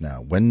story is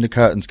now. When the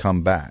curtains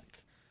come back,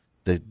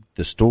 the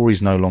story's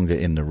no longer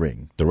in the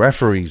ring. The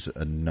referees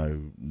are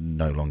no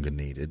longer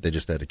needed. They're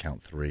just there to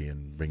count 3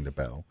 and ring the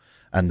bell.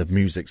 And the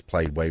music's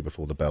played way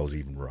before the bell's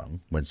even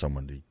rung when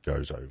somebody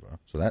goes over.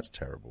 So that's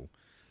terrible.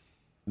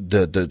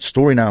 The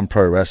story now in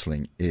pro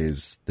wrestling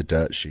is the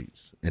dirt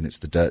sheets. And it's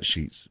the dirt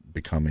sheets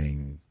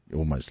becoming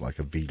almost like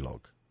a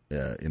vlog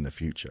in the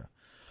future.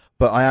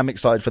 But I am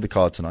excited for the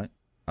card tonight.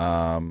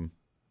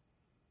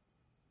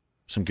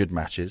 Some good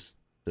matches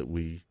that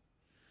we.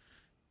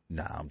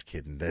 Nah, I'm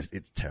kidding.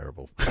 It's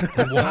terrible.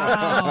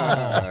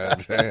 Wow!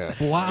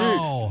 Damn.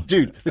 Wow!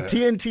 Dude, the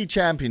TNT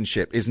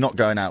Championship is not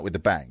going out with a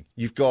bang.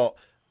 You've got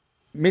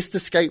Mr.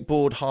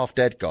 Skateboard half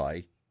dead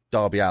guy,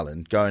 Darby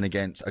Allin, going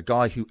against a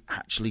guy who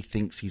actually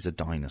thinks he's a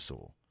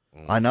dinosaur.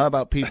 I know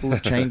about people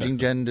changing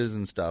genders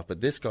and stuff, but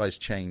this guy's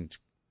changed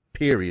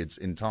periods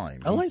in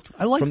time. I like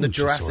from the Luchasaurus.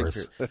 Jurassic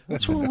period.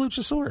 What's wrong with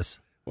Luchasaurus?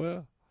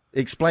 Well,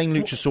 explain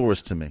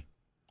Luchasaurus to me.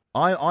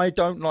 I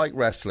don't like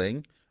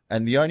wrestling,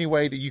 and the only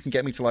way that you can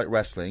get me to like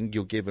wrestling,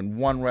 you're given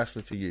one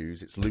wrestler to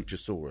use. It's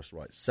Luchasaurus,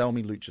 right? Sell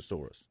me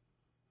Luchasaurus.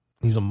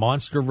 He's a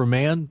monster of a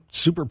man,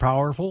 super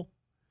powerful,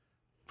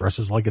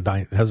 dresses like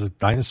has a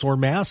dinosaur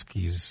mask.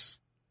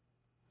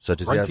 So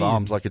does he have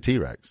arms like a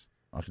T-Rex?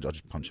 I'll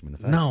just punch him in the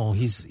face. No,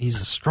 he's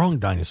a strong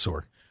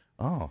dinosaur.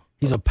 Oh.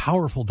 He's a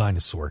powerful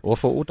dinosaur. Well,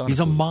 for all dinosaurs. He's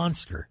a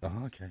monster.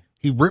 Oh, okay.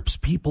 He rips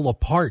people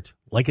apart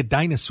like a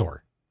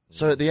dinosaur.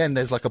 So at the end,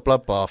 there's like a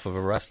bloodbath of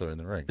a wrestler in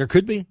the ring. There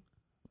could be.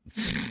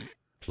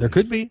 There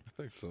could be.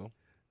 I think so.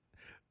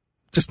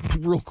 Just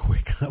real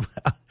quick,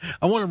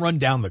 I want to run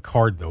down the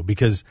card though,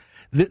 because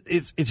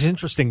it's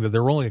interesting that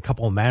there were only a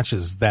couple of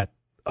matches that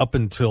up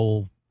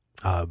until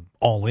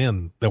All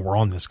In that were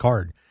on this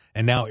card,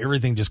 and now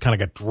everything just kind of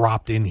got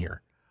dropped in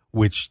here,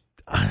 which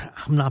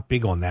I'm not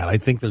big on that. I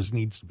think there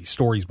needs to be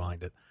stories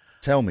behind it.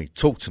 Tell me,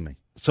 talk to me.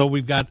 So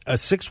we've got a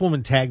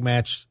 6-woman tag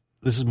match.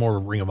 This is more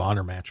of a Ring of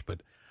Honor match,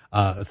 but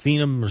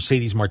Athena,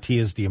 Mercedes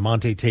Martinez,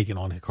 Diamante taking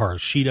on Hikaru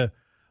Shida,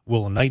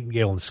 Willow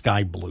Nightingale, and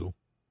Sky Blue.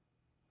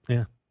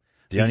 Yeah.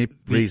 The only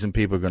reason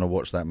people are going to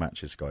watch that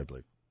match is Sky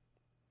Blue.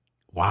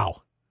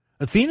 Wow.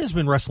 Athena's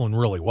been wrestling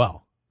really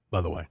well,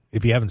 by the way,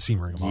 if you haven't seen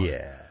Ring of Honor.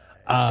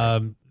 Yeah.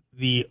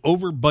 The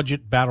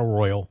over-budget Battle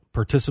Royal,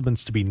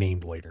 participants to be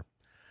named later.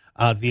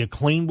 The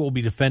Acclaim will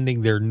be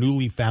defending their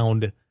newly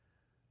found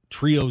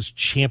Trios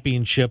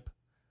Championship.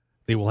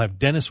 They will have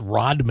Dennis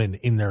Rodman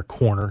in their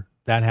corner.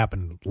 That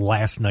happened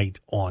last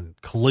night on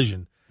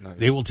Collision. Nice.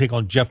 They will take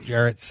on Jeff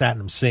Jarrett,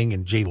 Satnam Singh,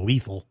 and Jay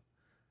Lethal,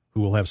 who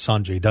will have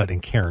Sanjay Dutt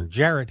and Karen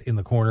Jarrett in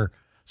the corner.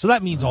 So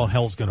that means all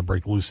hell's going to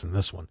break loose in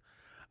this one.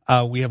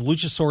 We have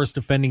Luchasaurus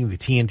defending the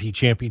TNT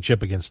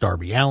Championship against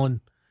Darby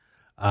Allin.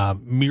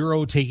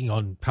 Miro taking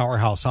on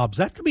Powerhouse Hobbs.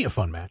 That could be a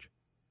fun match.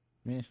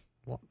 Yeah.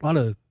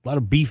 A lot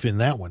of beef in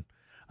that one.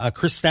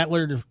 Chris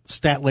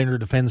Statlander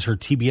defends her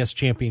TBS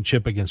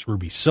Championship against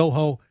Ruby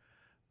Soho.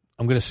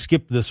 I'm going to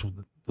skip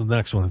the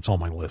next one that's on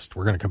my list.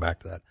 We're going to come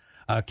back to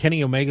that.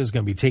 Kenny Omega is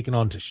going to be taking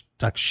on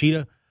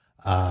Takeshita.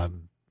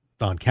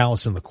 Don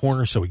Callis in the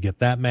corner, so we get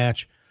that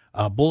match.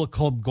 Bullet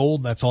Club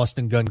Gold, that's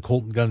Austin Gunn,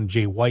 Colton Gunn,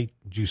 Jay White,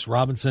 Juice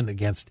Robinson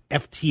against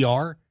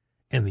FTR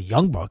and the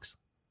Young Bucks.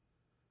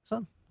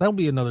 So that'll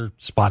be another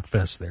spot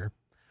fest there.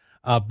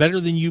 Better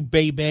Than You,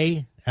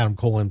 Baby, Adam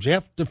Cole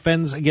MJF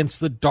defends against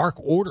the Dark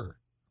Order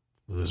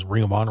with his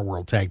Ring of Honor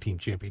World Tag Team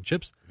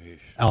Championships.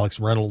 Alex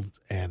Reynolds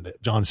and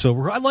John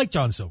Silver. I like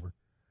John Silver,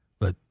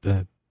 but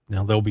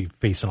now they'll be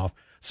facing off.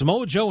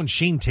 Samoa Joe and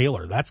Shane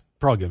Taylor. That's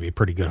probably going to be a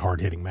pretty good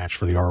hard-hitting match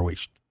for the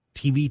ROH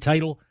TV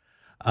title.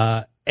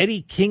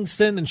 Eddie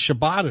Kingston and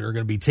Shibata are going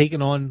to be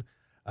taking on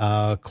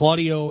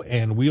Claudio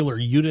and Wheeler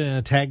Yuta in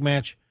a tag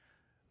match.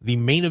 The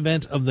main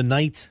event of the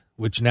night,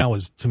 which now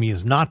is to me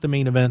is not the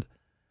main event.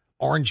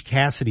 Orange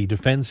Cassidy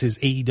defends his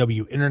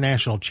AEW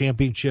International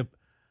Championship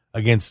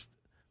against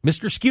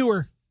Mr.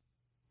 Skewer,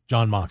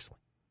 Jon Moxley.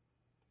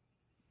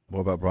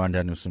 What about Bryan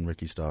Danielson,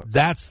 Ricky Starks?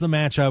 That's the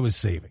match I was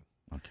saving.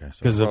 Okay.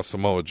 Because about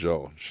Samoa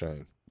Joe and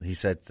Shane. He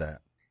said that.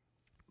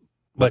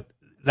 But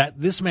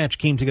this match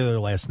came together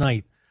last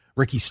night.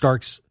 Ricky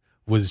Starks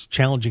was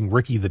challenging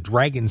Ricky the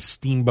Dragon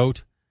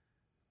Steamboat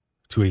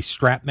to a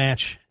strap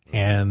match,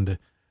 and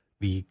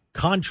the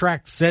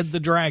contract said the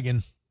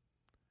Dragon,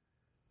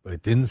 but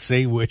it didn't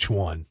say which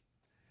one.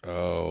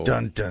 Oh.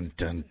 Dun, dun,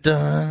 dun,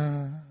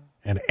 dun.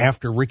 And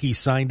after Ricky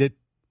signed it,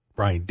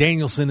 Bryan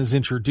Danielson is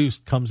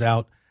introduced, comes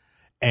out,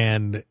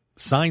 and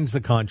signs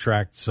the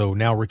contract. So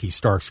now Ricky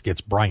Starks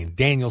gets Bryan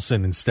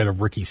Danielson instead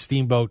of Ricky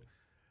Steamboat.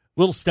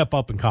 Little step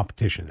up in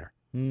competition there.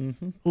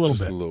 Mm-hmm. A little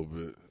Just bit. a little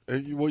bit.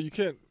 Well, you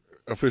can't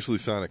officially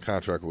sign a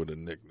contract with a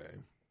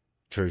nickname.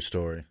 True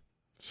story.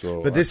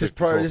 So, but this is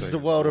the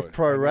world of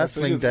pro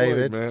wrestling,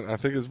 David. Man, I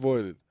think it's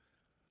voided.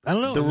 I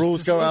don't know. The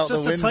rules go out the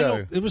window.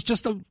 Title. It was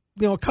just a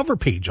cover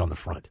page on the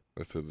front.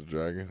 That said the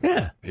Dragon?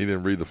 Yeah. He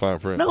didn't read the fine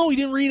print? No, he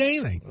didn't read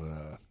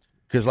anything.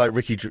 Because like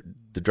Ricky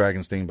the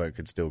Dragon Steamboat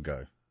could still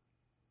go.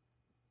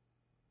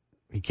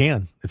 He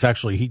can. It's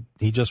actually,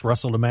 he just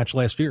wrestled a match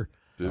last year.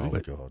 Oh, my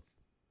God.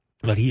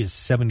 But he is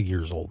 70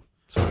 years old,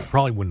 so it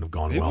probably wouldn't have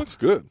gone well. He looks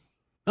good.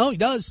 No, he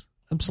does.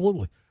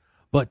 Absolutely.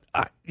 But,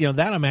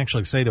 that I'm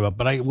actually excited about.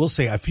 But I will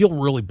say I feel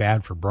really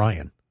bad for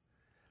Bryan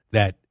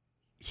that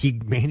he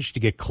managed to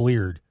get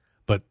cleared,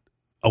 but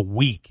a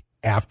week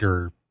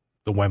after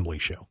the Wembley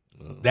show.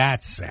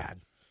 That's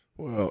sad.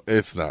 Well,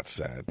 it's not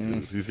sad.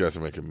 These guys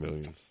are making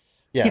millions.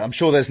 Yeah, I'm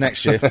sure there's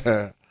next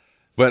year.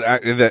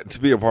 But to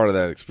be a part of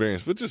that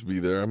experience, but just be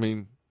there. I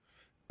mean,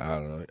 I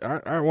don't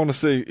know. I want to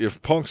say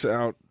if Punk's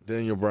out,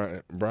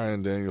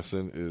 Bryan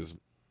Danielson is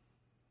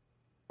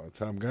a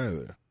top guy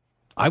there.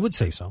 I would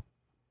say so.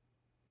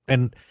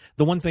 And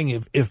the one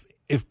thing,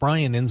 if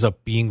Bryan ends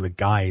up being the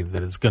guy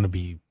that is going to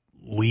be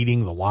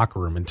leading the locker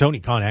room, and Tony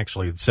Khan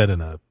actually had said in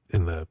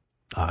the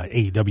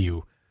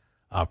AEW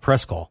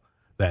press call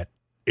that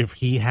if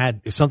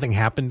something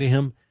happened to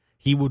him,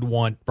 he would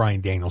want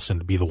Bryan Danielson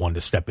to be the one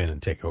to step in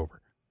and take over.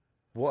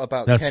 What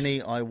about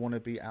Kenny? I want to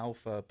be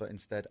Alpha, but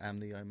instead am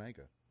the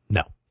Omega.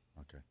 No.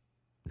 Okay.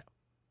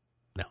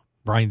 No.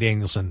 Bryan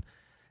Danielson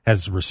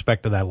has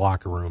respect to that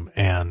locker room,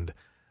 and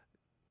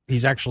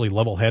he's actually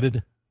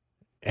level-headed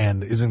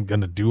and isn't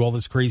going to do all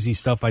this crazy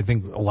stuff. I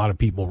think a lot of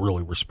people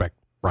really respect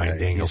Bryan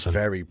Danielson. He's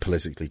very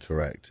politically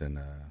correct and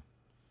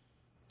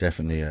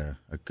definitely a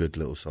good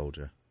little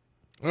soldier.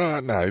 He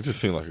just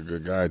seemed like a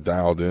good guy,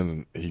 dialed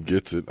in, and he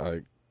gets it.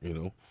 I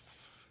mean,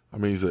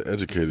 he's an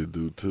educated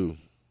dude too.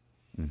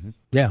 Mm-hmm.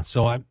 Yeah,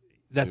 so but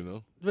that's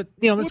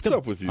what's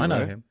up with you? I know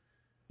man? him.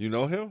 You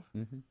know him?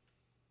 Mm-hmm.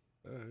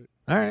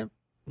 All right.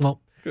 Well,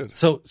 good.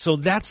 So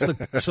that's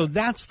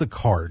the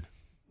card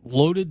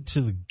loaded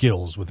to the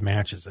gills with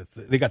matches.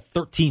 They got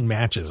 13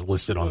 matches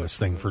listed on this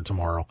thing for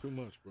tomorrow. Too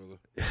much, brother.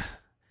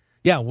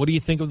 Yeah. What do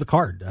you think of the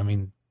card? I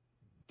mean,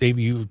 Dave,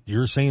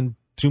 you're saying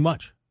too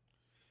much.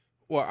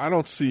 Well, I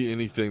don't see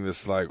anything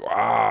that's like,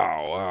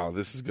 wow,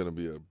 this is going to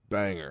be a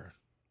banger.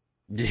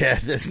 Yeah,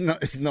 it's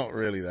not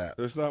really that.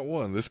 There's not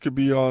one. This could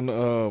be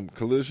on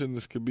Collision.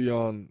 This could be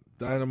on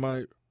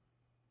Dynamite.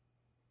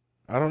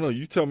 I don't know.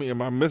 You tell me.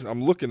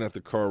 I'm looking at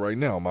the card right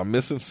now. Am I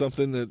missing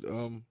something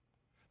that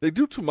they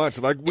do too much?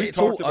 Like we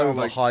talked about,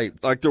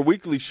 overhyped. Like their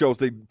weekly shows,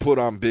 they put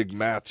on big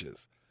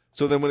matches.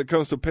 So then when it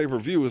comes to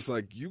pay-per-view, it's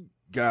like you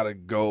got to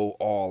go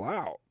all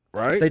out,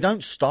 right? They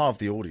don't starve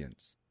the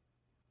audience.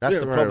 That's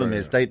the problem.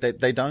 Is they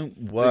don't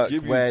work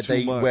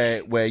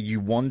where you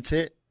want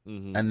it,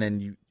 and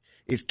then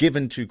it's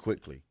given too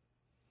quickly,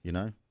 you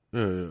know.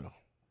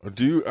 Yeah.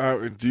 Do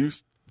you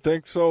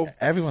think so?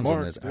 Everyone's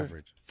on this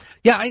average.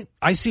 Yeah,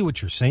 I see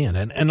what you're saying,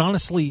 and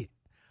honestly,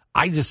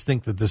 I just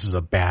think that this is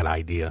a bad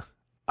idea.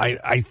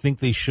 I think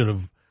they should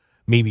have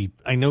maybe.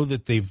 I know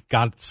that they've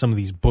got some of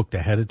these booked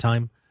ahead of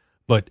time,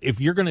 but if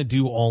you're going to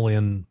do All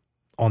In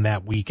on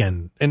that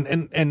weekend,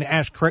 and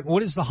Ash, correct,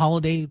 what is the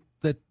holiday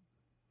that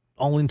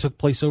All In took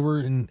place over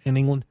in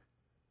England?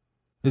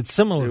 It's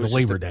similar to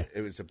Labor Day.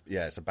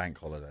 It's a bank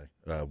holiday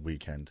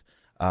weekend.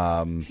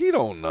 He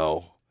don't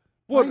know.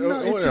 What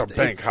a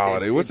bank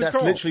holiday? What's it called?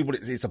 That's literally what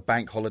it is. It's a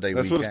bank holiday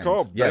weekend. That's what it's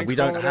called. Yeah, we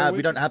don't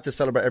have to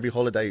celebrate every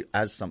holiday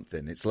as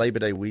something. It's Labor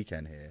Day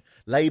weekend here.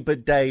 Labor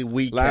Day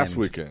weekend. Last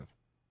weekend.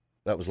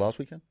 That was last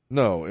weekend?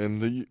 No,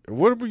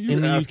 what were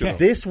you asking? UK.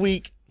 This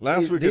week,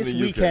 last week this in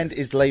the weekend UK.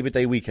 is Labor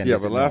Day weekend. Yeah,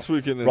 is but it last not?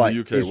 weekend in right,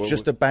 the UK. it's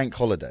just a bank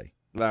holiday.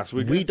 Last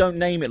weekend? We don't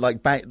name it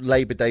like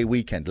Labor Day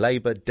weekend.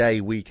 Labor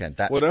Day weekend.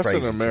 That's that's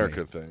crazy an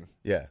American thing.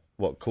 Yeah.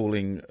 What,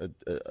 calling...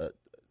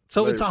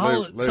 So it's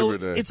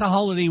a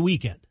holiday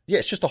weekend. Yeah,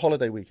 it's just a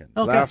holiday weekend.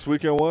 Okay. Last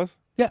weekend was?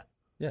 Yeah.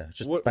 Yeah, it's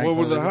just What bank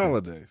were the weekend.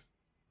 holidays?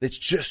 It's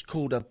just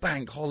called a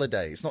bank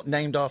holiday. It's not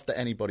named after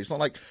anybody. It's not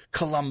like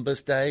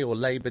Columbus Day or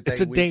Labor Day.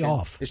 It's a weekend. day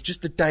off. It's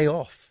just a day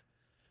off.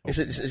 It's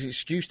an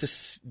excuse to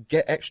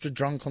get extra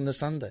drunk on the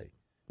Sunday,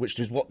 which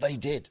is what they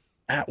did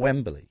at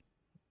Wembley.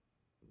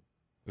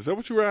 Is that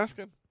what you were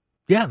asking?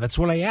 Yeah, that's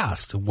what I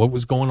asked. What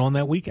was going on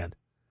that weekend?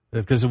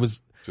 Because it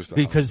was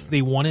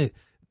they wanted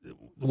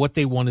what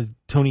they wanted.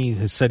 Tony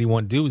has said he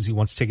wanted to do is he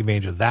wants to take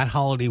advantage of that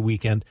holiday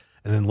weekend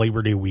and then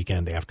Labor Day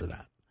weekend after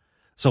that.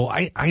 So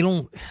I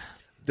don't.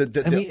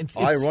 The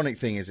ironic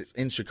thing is, it's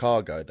in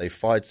Chicago. They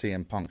fired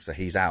CM Punk, so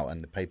he's out,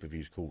 and the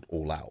pay-per-view's called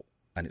All Out,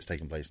 and it's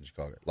taking place in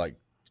Chicago. Like,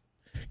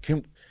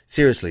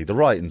 seriously, the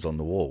writing's on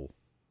the wall.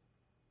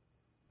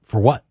 For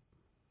what?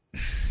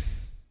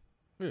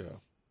 Yeah.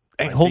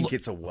 I think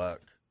it's a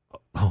work.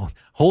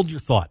 Hold your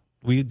thought.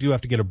 We do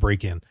have to get a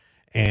break in,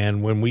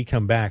 and when we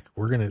come back,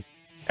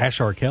 Ash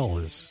Arkell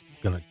is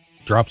gonna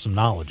drop some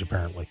knowledge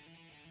apparently.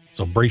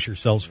 So brace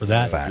yourselves for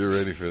that. Facts. You're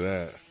ready for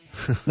that.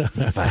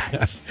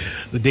 Facts.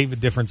 The David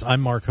Difference. I'm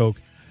Mark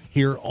Hoke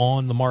here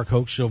on the Mark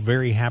Hoke Show.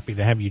 Very happy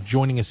to have you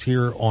joining us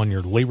here on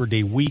your Labor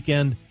Day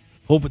weekend.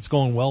 Hope it's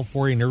going well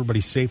for you and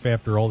everybody's safe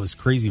after all this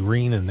crazy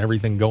rain and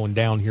everything going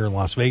down here in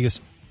Las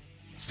Vegas.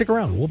 Stick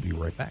around. We'll be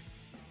right back.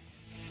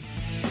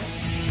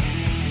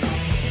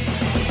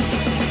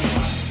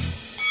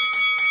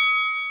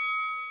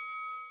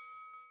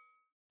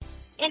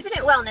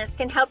 Infinite Wellness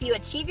can help you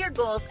achieve your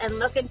goals and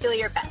look and feel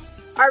your best.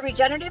 Our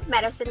regenerative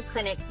medicine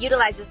clinic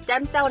utilizes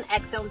stem cell and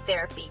exome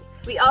therapy.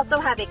 We also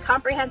have a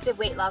comprehensive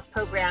weight loss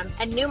program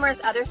and numerous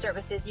other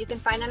services you can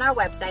find on our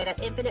website at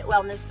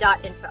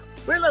infinitewellness.info.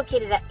 We're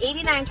located at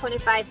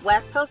 8925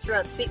 West Post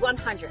Road, Suite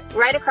 100,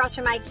 right across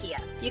from IKEA.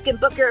 You can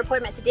book your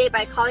appointment today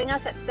by calling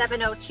us at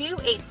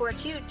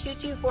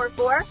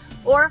 702-842-2244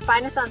 or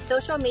find us on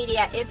social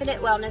media at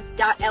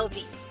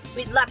infinitewellness.lv.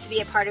 We'd love to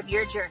be a part of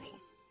your journey.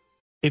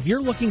 If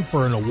you're looking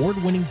for an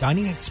award-winning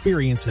dining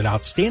experience at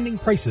outstanding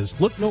prices,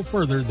 look no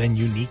further than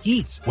Unique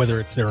Eats. Whether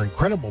it's their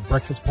incredible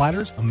breakfast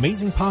platters,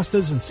 amazing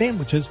pastas and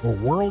sandwiches, or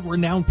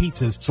world-renowned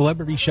pizzas,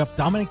 celebrity chef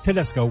Dominic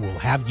Tedesco will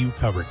have you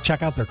covered.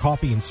 Check out their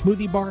coffee and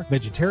smoothie bar,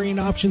 vegetarian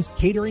options,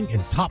 catering,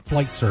 and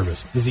top-flight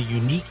service. Visit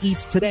Unique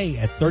Eats today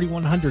at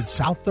 3100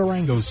 South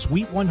Durango,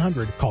 Suite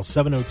 100. Call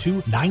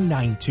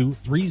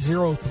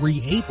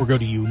 702-992-3038 or go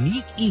to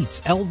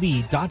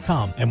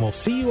uniqueeatslv.com, and we'll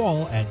see you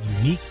all at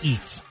Unique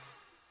Eats.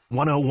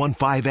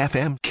 101.5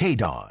 FM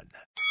KDON.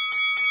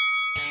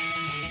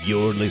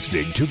 You're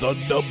listening to the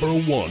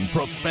 #1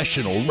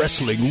 professional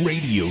wrestling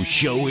radio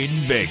show in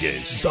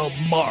Vegas, The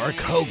Mark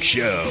Hoke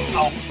Show.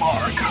 The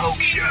Mark Hoke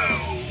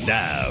Show.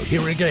 Now,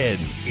 here again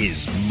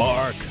is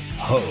Mark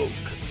Hoke.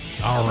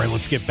 All right,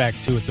 let's get back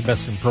to it. The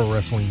best in pro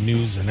wrestling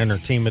news and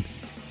entertainment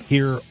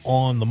here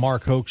on The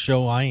Mark Hoke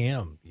Show. I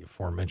am the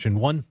aforementioned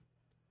one,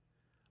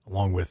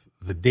 along with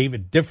the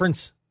David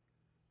Difference.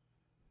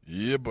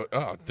 Yeah, but,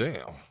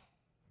 damn.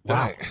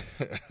 Wow.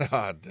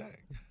 Dang.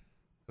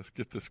 Let's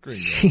get the screen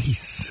going.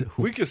 Jeez.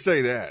 We can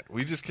say that.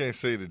 We just can't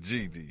say the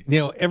GD. You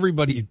know,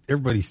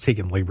 everybody's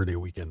taking Labor Day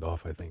weekend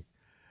off, I think.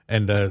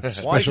 And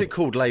why is it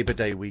called Labor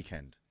Day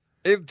weekend?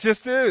 It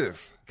just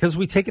is. Because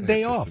we take a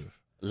day off.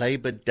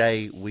 Labor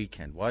Day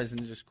weekend. Why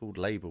isn't it just called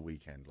Labor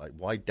weekend? Like,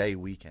 why day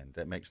weekend?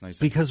 That makes no sense.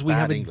 Because we Bad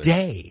have English. a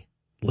day.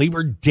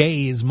 Labor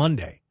Day is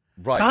Monday.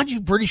 Right. God, you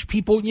British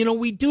people,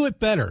 we do it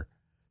better.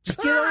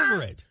 Just get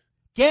over it.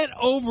 Get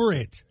over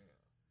it.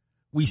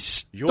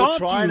 You're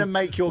trying to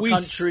make your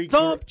country. We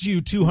stomped you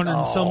 200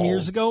 and some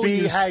years ago. And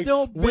you're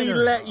still bitter. We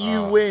let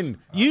you win.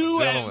 We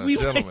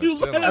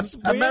let us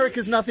win.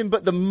 America's nothing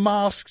but the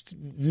masked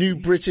new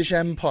British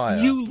Empire.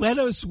 You let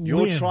us win.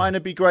 You're trying to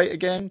be great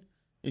again,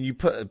 and you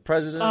put a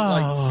president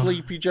like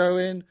Sleepy Joe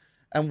in,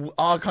 and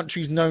our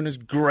country's known as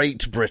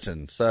Great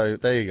Britain. So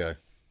there you go.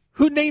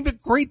 Who named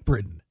it Great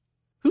Britain?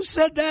 Who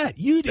said that?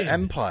 You did. The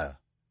Empire.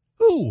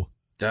 Who?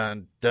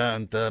 Dun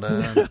dun dun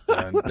dun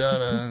dun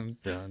dun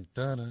dun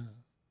dun.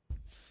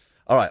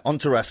 All right, on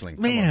to wrestling.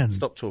 Come Man. on,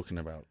 stop talking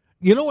about.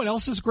 You know what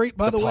else is great,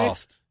 by the way?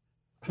 Past.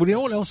 Well, you know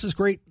what else is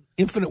great?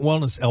 Infinite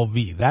Wellness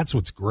LV. That's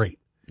what's great.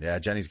 Yeah,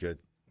 Jenny's good.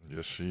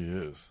 Yes, she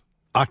is.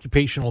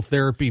 Occupational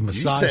therapy,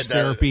 massage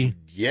therapy.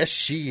 Yes,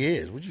 she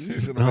is. Would you?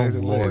 She's an Oh,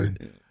 amazing Lord.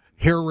 lady.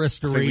 Hair I think we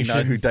restoration.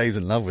 know who Dave's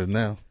in love with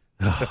now.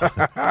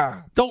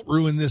 Don't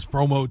ruin this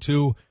promo,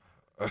 too.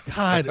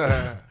 God.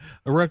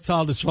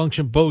 Erectile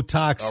dysfunction,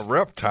 Botox. A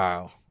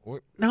reptile.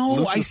 What?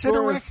 No, I said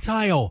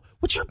erectile.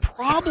 What's your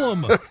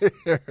problem?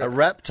 A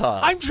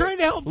reptile. I'm trying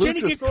to help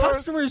Jenny get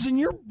customers, and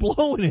you're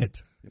blowing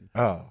it.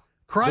 Oh.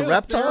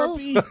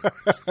 Cryotherapy,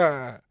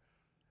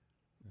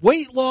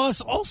 weight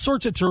loss, all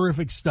sorts of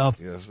terrific stuff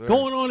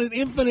going on at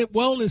Infinite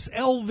Wellness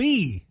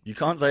LV. You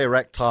can't say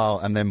erectile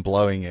and then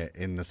blowing it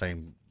in the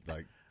same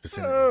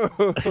vicinity.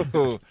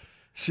 Oh,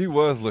 she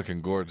was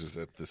looking gorgeous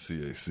at the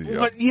CAC.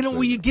 But,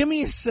 will you give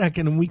me a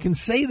second and we can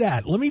say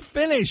that? Let me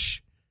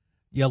finish.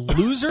 You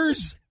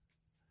losers.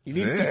 He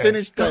needs to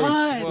finish, Dave.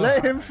 God.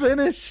 Let him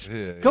finish.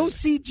 Yeah, Go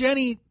see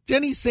Jenny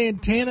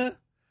Santana,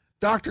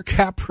 Dr.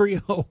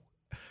 Caprio,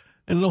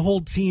 and the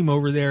whole team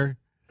over there.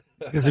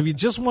 Because if you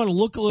just want to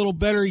look a little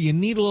better, you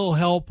need a little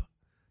help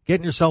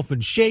getting yourself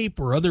in shape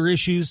or other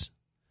issues,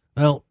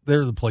 well,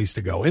 they're the place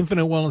to go.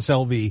 Infinite Wellness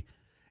LV,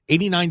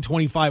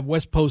 8925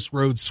 West Post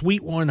Road,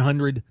 Suite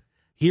 100,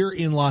 here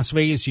in Las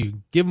Vegas.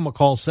 You give them a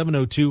call,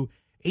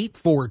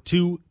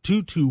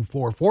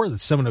 702-842-2244.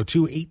 That's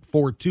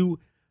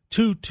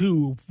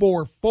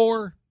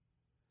 702-842-2244.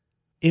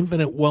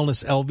 Infinite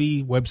Wellness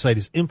LV website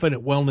is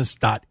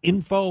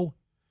infinitewellness.info.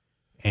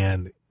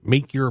 And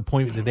make your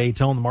appointment today.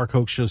 Tell them the Mark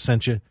Hoke Show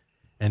sent you,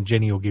 and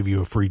Jenny will give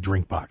you a free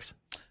drink box.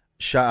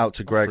 Shout out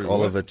to Greg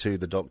Oliver, too,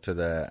 the doctor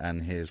there,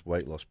 and his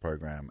weight loss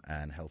program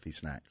and healthy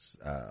snacks.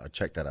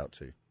 Check that out,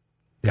 too.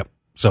 Yep.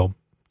 So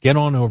get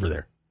on over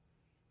there.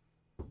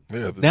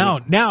 Yeah, Now,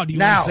 do you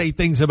want to say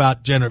things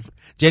about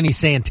Jenny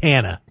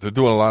Santana? They're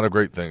doing a lot of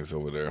great things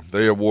over there.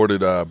 They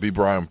awarded B.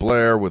 Brian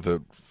Blair with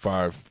a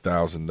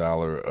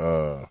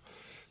 $5,000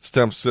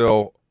 stem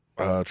cell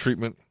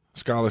treatment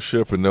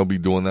scholarship, and they'll be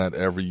doing that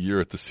every year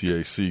at the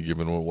CAC,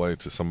 giving it away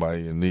to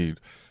somebody in need,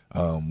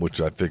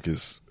 which I think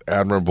is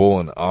admirable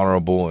and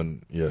honorable.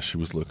 And yeah, she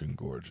was looking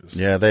gorgeous.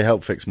 Yeah, they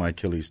helped fix my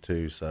Achilles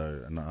too,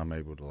 and I'm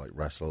able to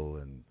wrestle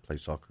and play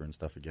soccer and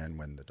stuff again.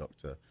 When the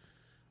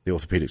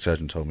orthopedic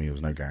surgeon told me there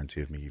was no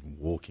guarantee of me even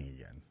walking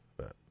again.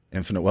 But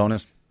Infinite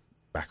Wellness,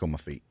 back on my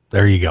feet.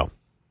 There you go.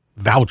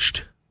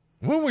 Vouched.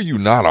 When were you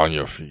not on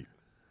your feet?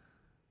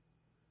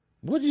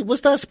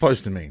 What's that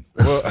supposed to mean?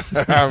 Well,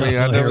 I mean,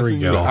 I never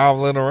seen you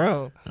hobbling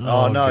around.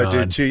 Oh no, God.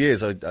 dude! 2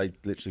 years, I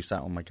literally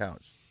sat on my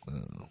couch.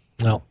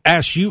 Well,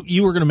 Ash,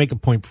 you were going to make a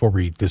point before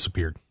we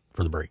disappeared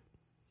for the break.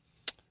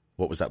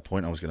 What was that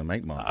point I was going to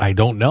make, Mark? I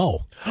don't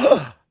know.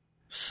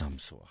 Some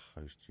sort of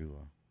host you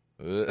are.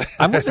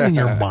 I wasn't in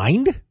your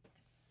mind.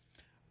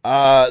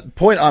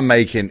 Point I'm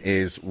making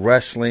is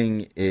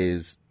wrestling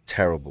is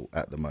terrible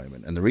at the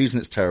moment, and the reason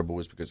it's terrible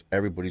is because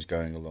everybody's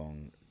going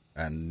along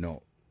and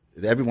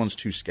everyone's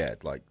too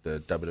scared, like the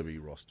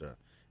WWE roster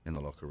in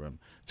the locker room,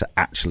 to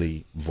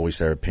actually voice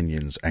their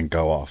opinions and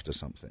go after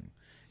something.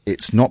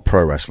 It's not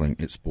pro wrestling,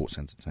 it's sports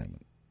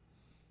entertainment.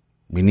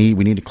 We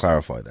need to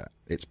clarify that.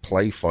 It's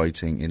play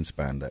fighting in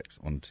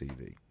spandex on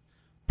TV.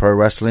 Pro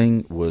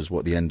wrestling was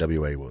what the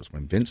NWA was.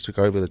 When Vince took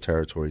over the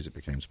territories, it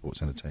became sports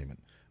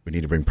entertainment. We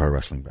need to bring pro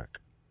wrestling back.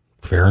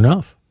 Fair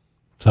enough.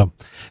 So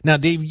now,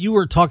 Dave, you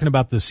were talking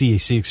about the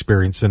CAC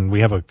experience, and we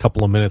have a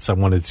couple of minutes. I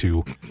wanted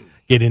to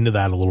get into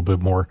that a little bit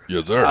more.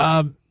 Yes,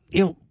 sir.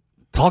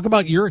 Talk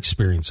about your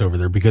experience over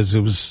there, because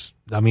it was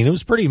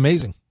pretty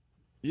amazing.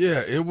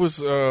 Yeah, it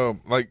was as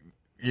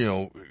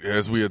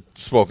we had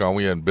spoke on,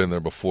 we hadn't been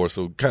there before,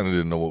 so kind of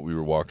didn't know what we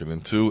were walking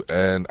into,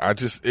 and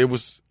it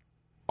was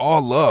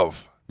all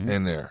love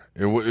in there.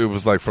 It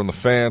was like from the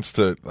fans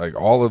to like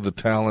all of the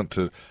talent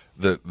to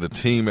the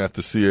team at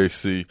the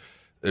CAC.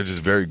 They're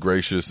just very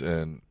gracious,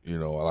 and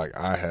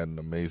I had an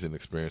amazing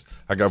experience.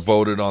 I got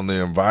voted on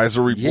the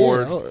advisory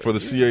board for the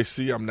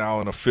CAC. I'm now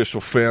an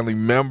official family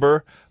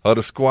member of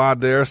the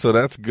squad there, so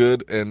that's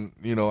good. And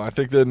I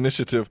think the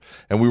initiative,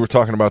 and we were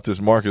talking about this,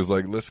 Mark, is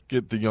like, let's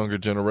get the younger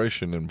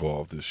generation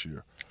involved this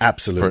year.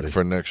 Absolutely.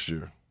 For next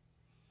year.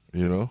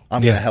 I'm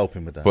going to help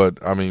him with that. But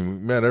I mean, we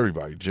met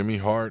everybody: Jimmy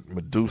Hart,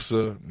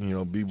 Medusa,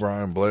 B.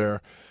 Brian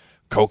Blair,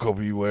 Coco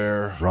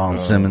Beware, Ron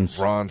Simmons.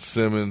 In the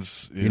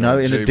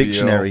JBL.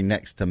 dictionary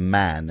next to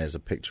man, there's a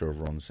picture of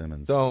Ron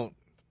Simmons. Don't.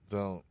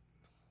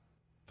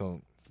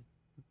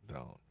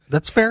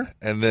 That's fair.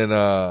 And then,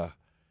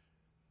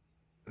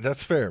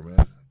 that's fair,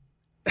 man.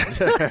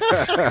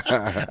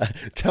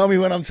 Tell me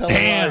when I'm telling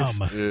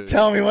lies. Yeah.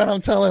 Tell me when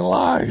I'm telling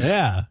lies.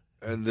 Yeah.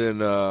 And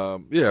then,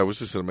 it was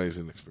just an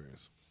amazing experience.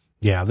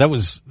 Yeah, that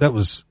was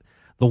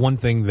the one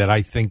thing that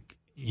I think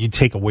you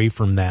take away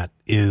from that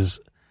is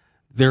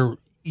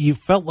you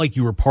felt like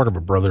you were part of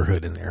a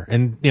brotherhood in there.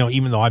 And,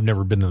 even though I've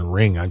never been in the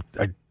ring, I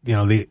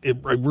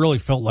really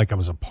felt like I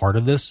was a part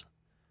of this,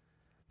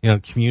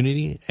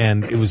 community.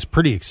 And it was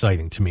pretty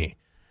exciting to me,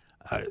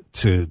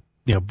 to,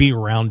 be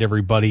around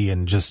everybody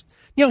and just,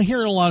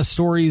 hearing a lot of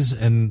stories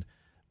and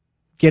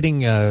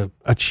getting a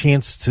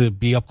chance to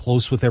be up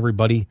close with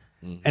everybody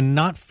and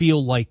not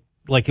feel like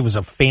it was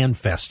a fan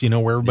fest,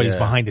 where everybody's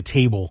behind a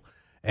table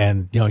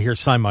and, here,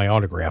 sign my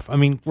autograph. I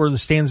mean, were the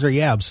stands there?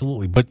 Yeah,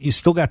 absolutely. But you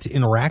still got to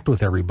interact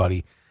with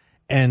everybody.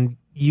 And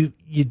you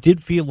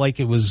did feel like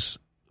it was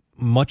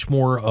much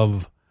more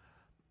of,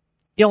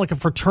 like a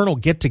fraternal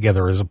get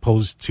together as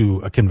opposed to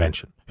a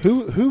convention.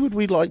 Who would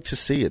we like to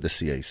see at the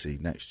CAC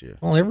next year?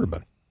 Well,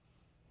 everybody.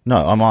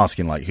 No, I'm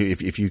asking,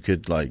 if you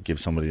could, give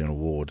somebody an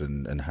award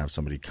and have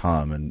somebody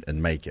come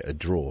and make it a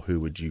draw, who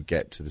would you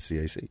get to the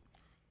CAC?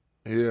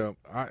 Yeah,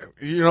 I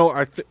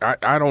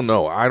don't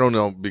know. I don't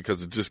know,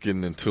 because it's just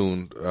getting in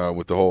tune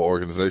with the whole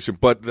organization.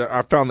 But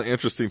I found the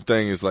interesting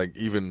thing is,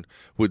 even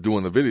with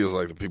doing the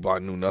videos, the people I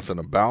knew nothing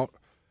about,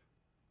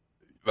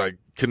 like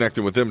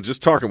connecting with them,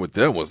 just talking with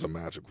them was a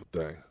magical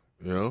thing,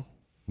 you know?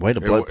 Way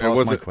to blow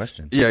past my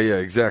question. Yeah,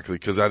 exactly,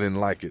 because I didn't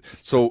like it.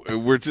 So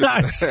we're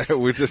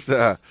just,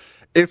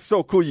 it's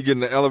so cool. You get in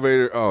the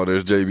elevator. Oh,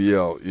 there's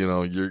JBL. You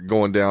know, you're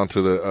going down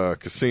to the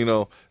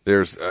casino.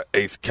 There's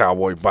Ace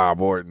Cowboy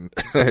Bob Orton,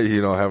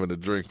 you know, having a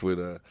drink with.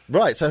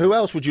 Right. So who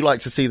else would you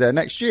like to see there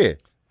next year?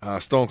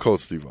 Stone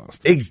Cold Steve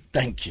Austin.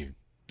 Thank you.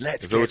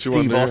 Let's get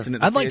Steve Austin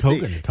at the I'd like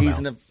Hogan to come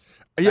out.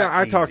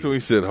 I talked to him. He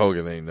said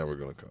Hogan ain't never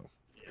going to come.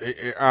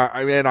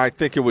 I mean, I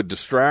think it would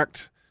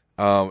distract.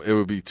 It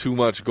would be too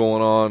much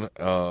going on,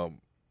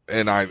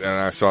 and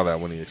I saw that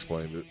when he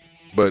explained it.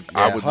 But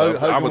yeah,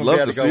 I would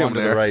love to see him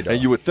there,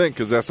 and you would think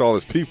because that's all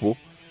his people.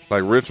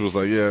 Like Rich was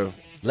like, yeah.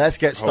 Let's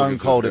get Stone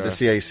Cold at the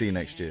CAC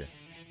next year.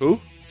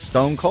 Who?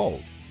 Stone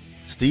Cold,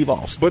 Steve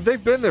Austin. But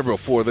they've been there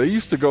before. They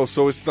used to go,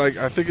 so it's like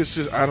I think it's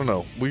just I don't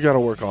know. We got to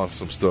work on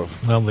some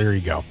stuff. Well, there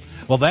you go.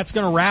 Well, that's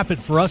going to wrap it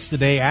for us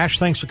today. Ash,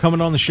 thanks for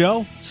coming on the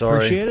show.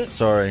 Appreciate it.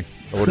 Sorry.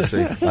 I would have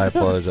seen. I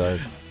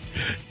apologize.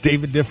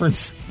 David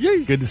Difference.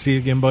 Yay. Good to see you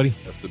again, buddy.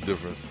 That's the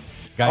difference.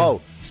 Guys.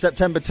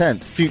 September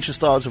 10th, Future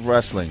Stars of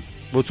Wrestling.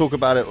 We'll talk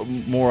about it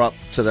more up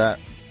to that.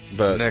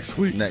 But next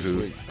week.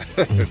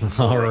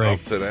 All right.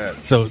 Up to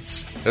that. So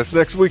that's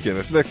next weekend.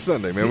 That's next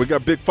Sunday, man. We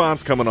got Big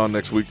Fonz coming on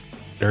next week.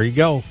 There you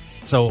go.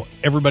 So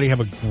everybody have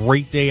a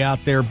great day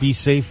out there. Be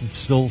safe. It's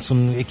still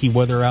some icky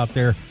weather out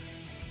there.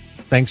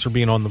 Thanks for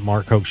being on the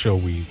Mark Hoke Show.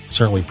 We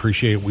certainly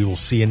appreciate it. We will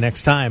see you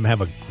next time.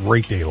 Have a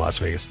great day, Las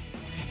Vegas.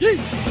 Yay.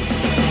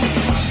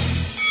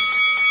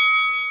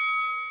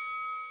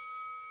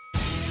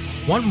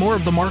 Want more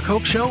of The Mark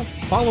Hoke Show?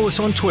 Follow us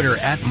on Twitter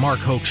at Mark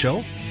Hoke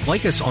Show,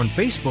 like us on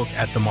Facebook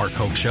at The Mark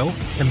Hoke Show,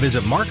 and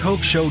visit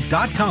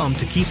markhokeshow.com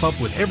to keep up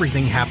with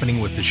everything happening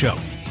with the show.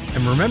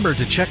 And remember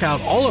to check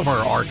out all of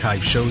our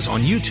archive shows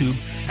on YouTube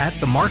at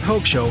The Mark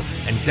Hoke Show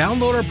and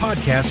download our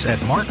podcasts at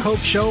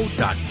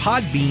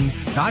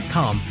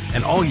markhokeshow.podbean.com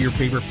and all your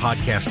favorite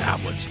podcast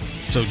outlets.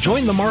 So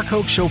join The Mark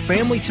Hoke Show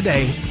family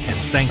today, and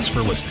thanks for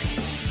listening.